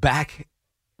back-to-back-to-back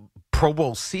Pro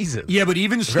Bowl seasons. Yeah, but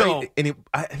even still. Right? And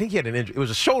I think he had an injury. It was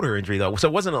a shoulder injury, though, so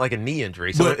it wasn't like a knee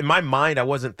injury. So in my mind, I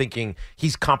wasn't thinking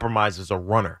he's compromised as a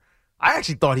runner. I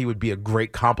actually thought he would be a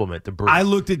great compliment to Brees. I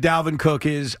looked at Dalvin Cook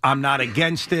as I'm not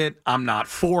against it. I'm not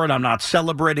for it. I'm not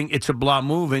celebrating. It's a blah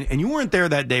move. And you weren't there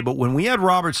that day, but when we had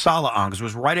Robert Saleh on, because it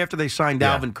was right after they signed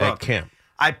Dalvin Cook, at camp,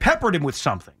 I peppered him with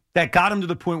something that got him to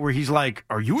the point where he's like,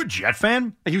 are you a Jet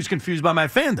fan? He was confused by my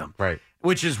fandom. Right.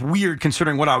 Which is weird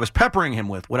considering what I was peppering him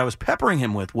with. What I was peppering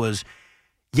him with was,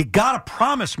 you got to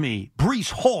promise me Breece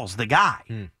Hall's the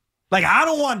guy. Like, I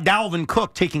don't want Dalvin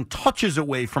Cook taking touches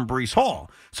away from Breece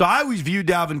Hall. So I always view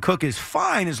Dalvin Cook as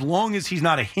fine as long as he's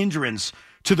not a hindrance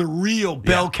to the real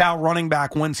bell cow running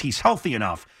back once he's healthy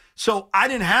enough. So I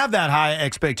didn't have that high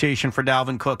expectation for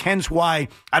Dalvin Cook, hence why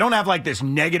I don't have like this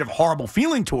negative, horrible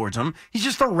feeling towards him. He's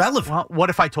just irrelevant. Well, what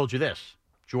if I told you this?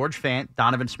 George Fant,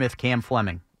 Donovan Smith, Cam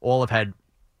Fleming, all have had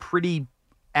pretty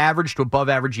average to above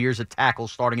average years at tackle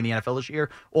starting in the NFL this year,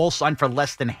 all signed for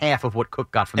less than half of what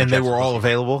Cook got from the Jets. And they were all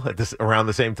available at around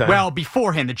the same time? Well,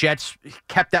 beforehand, the Jets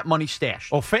kept that money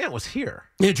stashed. Oh, Fant was here.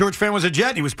 Yeah, George Fant was a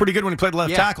Jet. He was pretty good when he played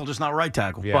left tackle, just not right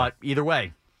tackle. Yeah. But either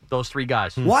way, those three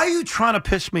guys. Why are you trying to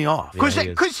piss me off?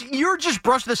 Because you're just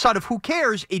brushing aside of who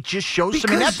cares. It just shows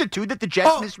some ineptitude that the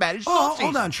Jets mismanaged all season.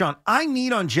 Hold on, Sean. I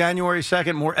need on January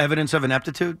 2nd more evidence of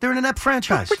ineptitude. They're an inept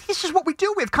franchise. But this is what we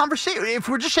do. We have conversation. If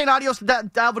we're just saying adios to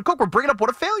Dalvin Cook, we're bringing up what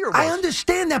a failure was. I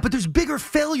understand that, but there's bigger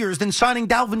failures than signing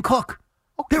Dalvin Cook.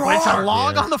 There It's are. a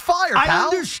log on the fire, pal. I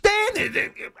understand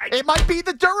it. It might be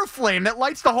the Duraflame that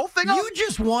lights the whole thing up. You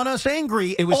just want us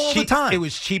angry It was all cheap, the time. It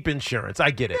was cheap insurance. I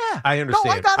get it. Yeah. I understand.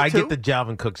 No, I got it I too. get the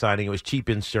Dalvin Cook signing. It was cheap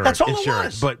insurance. That's all it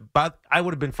was. But I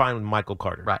would have been fine with Michael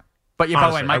Carter. Right. But by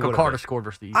the way, Michael Carter scored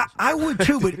versus the Eagles. I would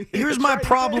too, but here's my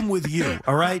problem with you,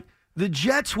 all right? The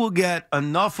Jets will get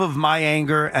enough of my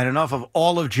anger and enough of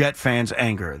all of Jet fans'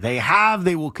 anger.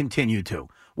 They will continue to.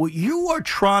 What you are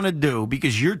trying to do,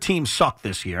 because your team sucked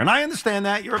this year, and I understand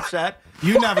that. You're upset.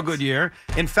 You didn't have a good year.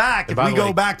 In fact, if we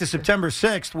go back to September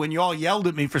 6th, when you all yelled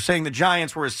at me for saying the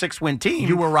Giants were a 6-win team,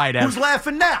 you were right, Ev. Who's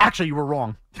laughing now? Actually, you were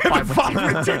wrong.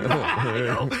 5-win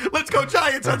team. Let's go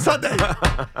Giants on Sunday.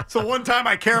 So one time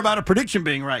I care about a prediction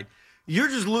being right. You're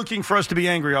just looking for us to be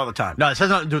angry all the time. No, this has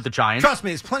nothing to do with the Giants. Trust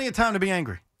me, there's plenty of time to be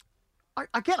angry.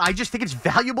 Again, I just think it's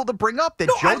valuable to bring up that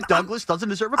Joe Douglas doesn't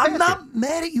deserve a pass. I'm not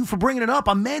mad at you for bringing it up.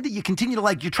 I'm mad that you continue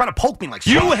to you're trying to poke me like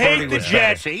you hate the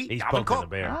Jets. See, he's poking the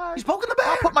bear. He's poking the bear.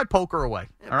 I'll put my poker away.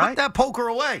 All right, put that poker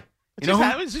away.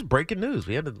 It's just breaking news.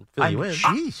 We had to fill you in.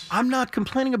 Jeez, I'm not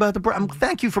complaining about the.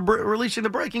 Thank you for releasing the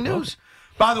breaking news.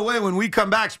 By the way, when we come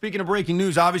back, speaking of breaking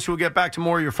news, obviously we'll get back to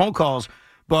more of your phone calls.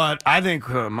 But I think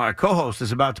my co-host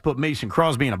is about to put Mason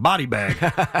Crosby in a body bag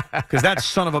because that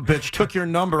son of a bitch took your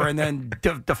number and then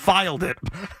defiled it.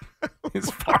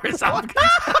 As far as I'm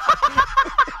concerned.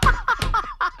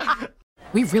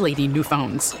 We really need new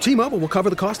phones. T-Mobile will cover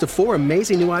the cost of 4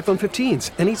 amazing new iPhone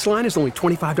 15s, and each line is only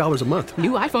 $25 a month.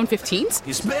 New iPhone 15s?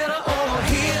 It's better over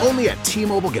here. Only at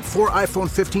T-Mobile, get 4 iPhone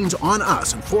 15s on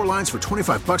us and 4 lines for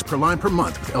 $25 per line per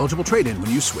month with eligible trade-in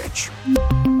when you switch.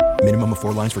 Minimum of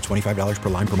 4 lines for $25 per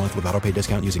line per month with autopay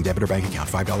discount using debit or bank account.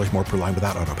 $5 more per line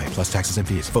without autopay, plus taxes and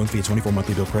fees. Phone fee at 24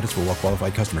 monthly bill credits for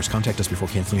well-qualified customers. Contact us before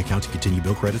canceling account to continue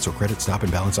bill credits or credit stop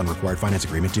and balance on required finance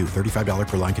agreement due. $35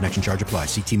 per line connection charge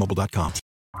applies. See T-Mobile.com.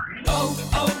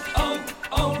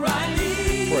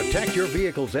 O'Reilly. Protect your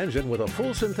vehicle's engine with a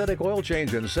full synthetic oil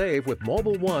change and save with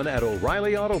Mobile One at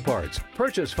O'Reilly Auto Parts.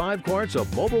 Purchase 5 quarts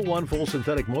of Mobile One full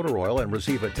synthetic motor oil and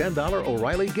receive a $10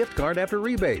 O'Reilly gift card after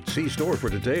rebate. See store for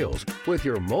details. With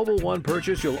your Mobile One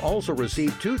purchase, you'll also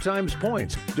receive 2 times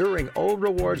points during O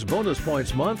Rewards Bonus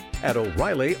Points Month at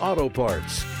O'Reilly Auto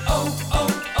Parts.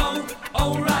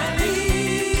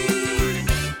 O'Reilly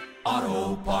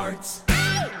Auto Parts.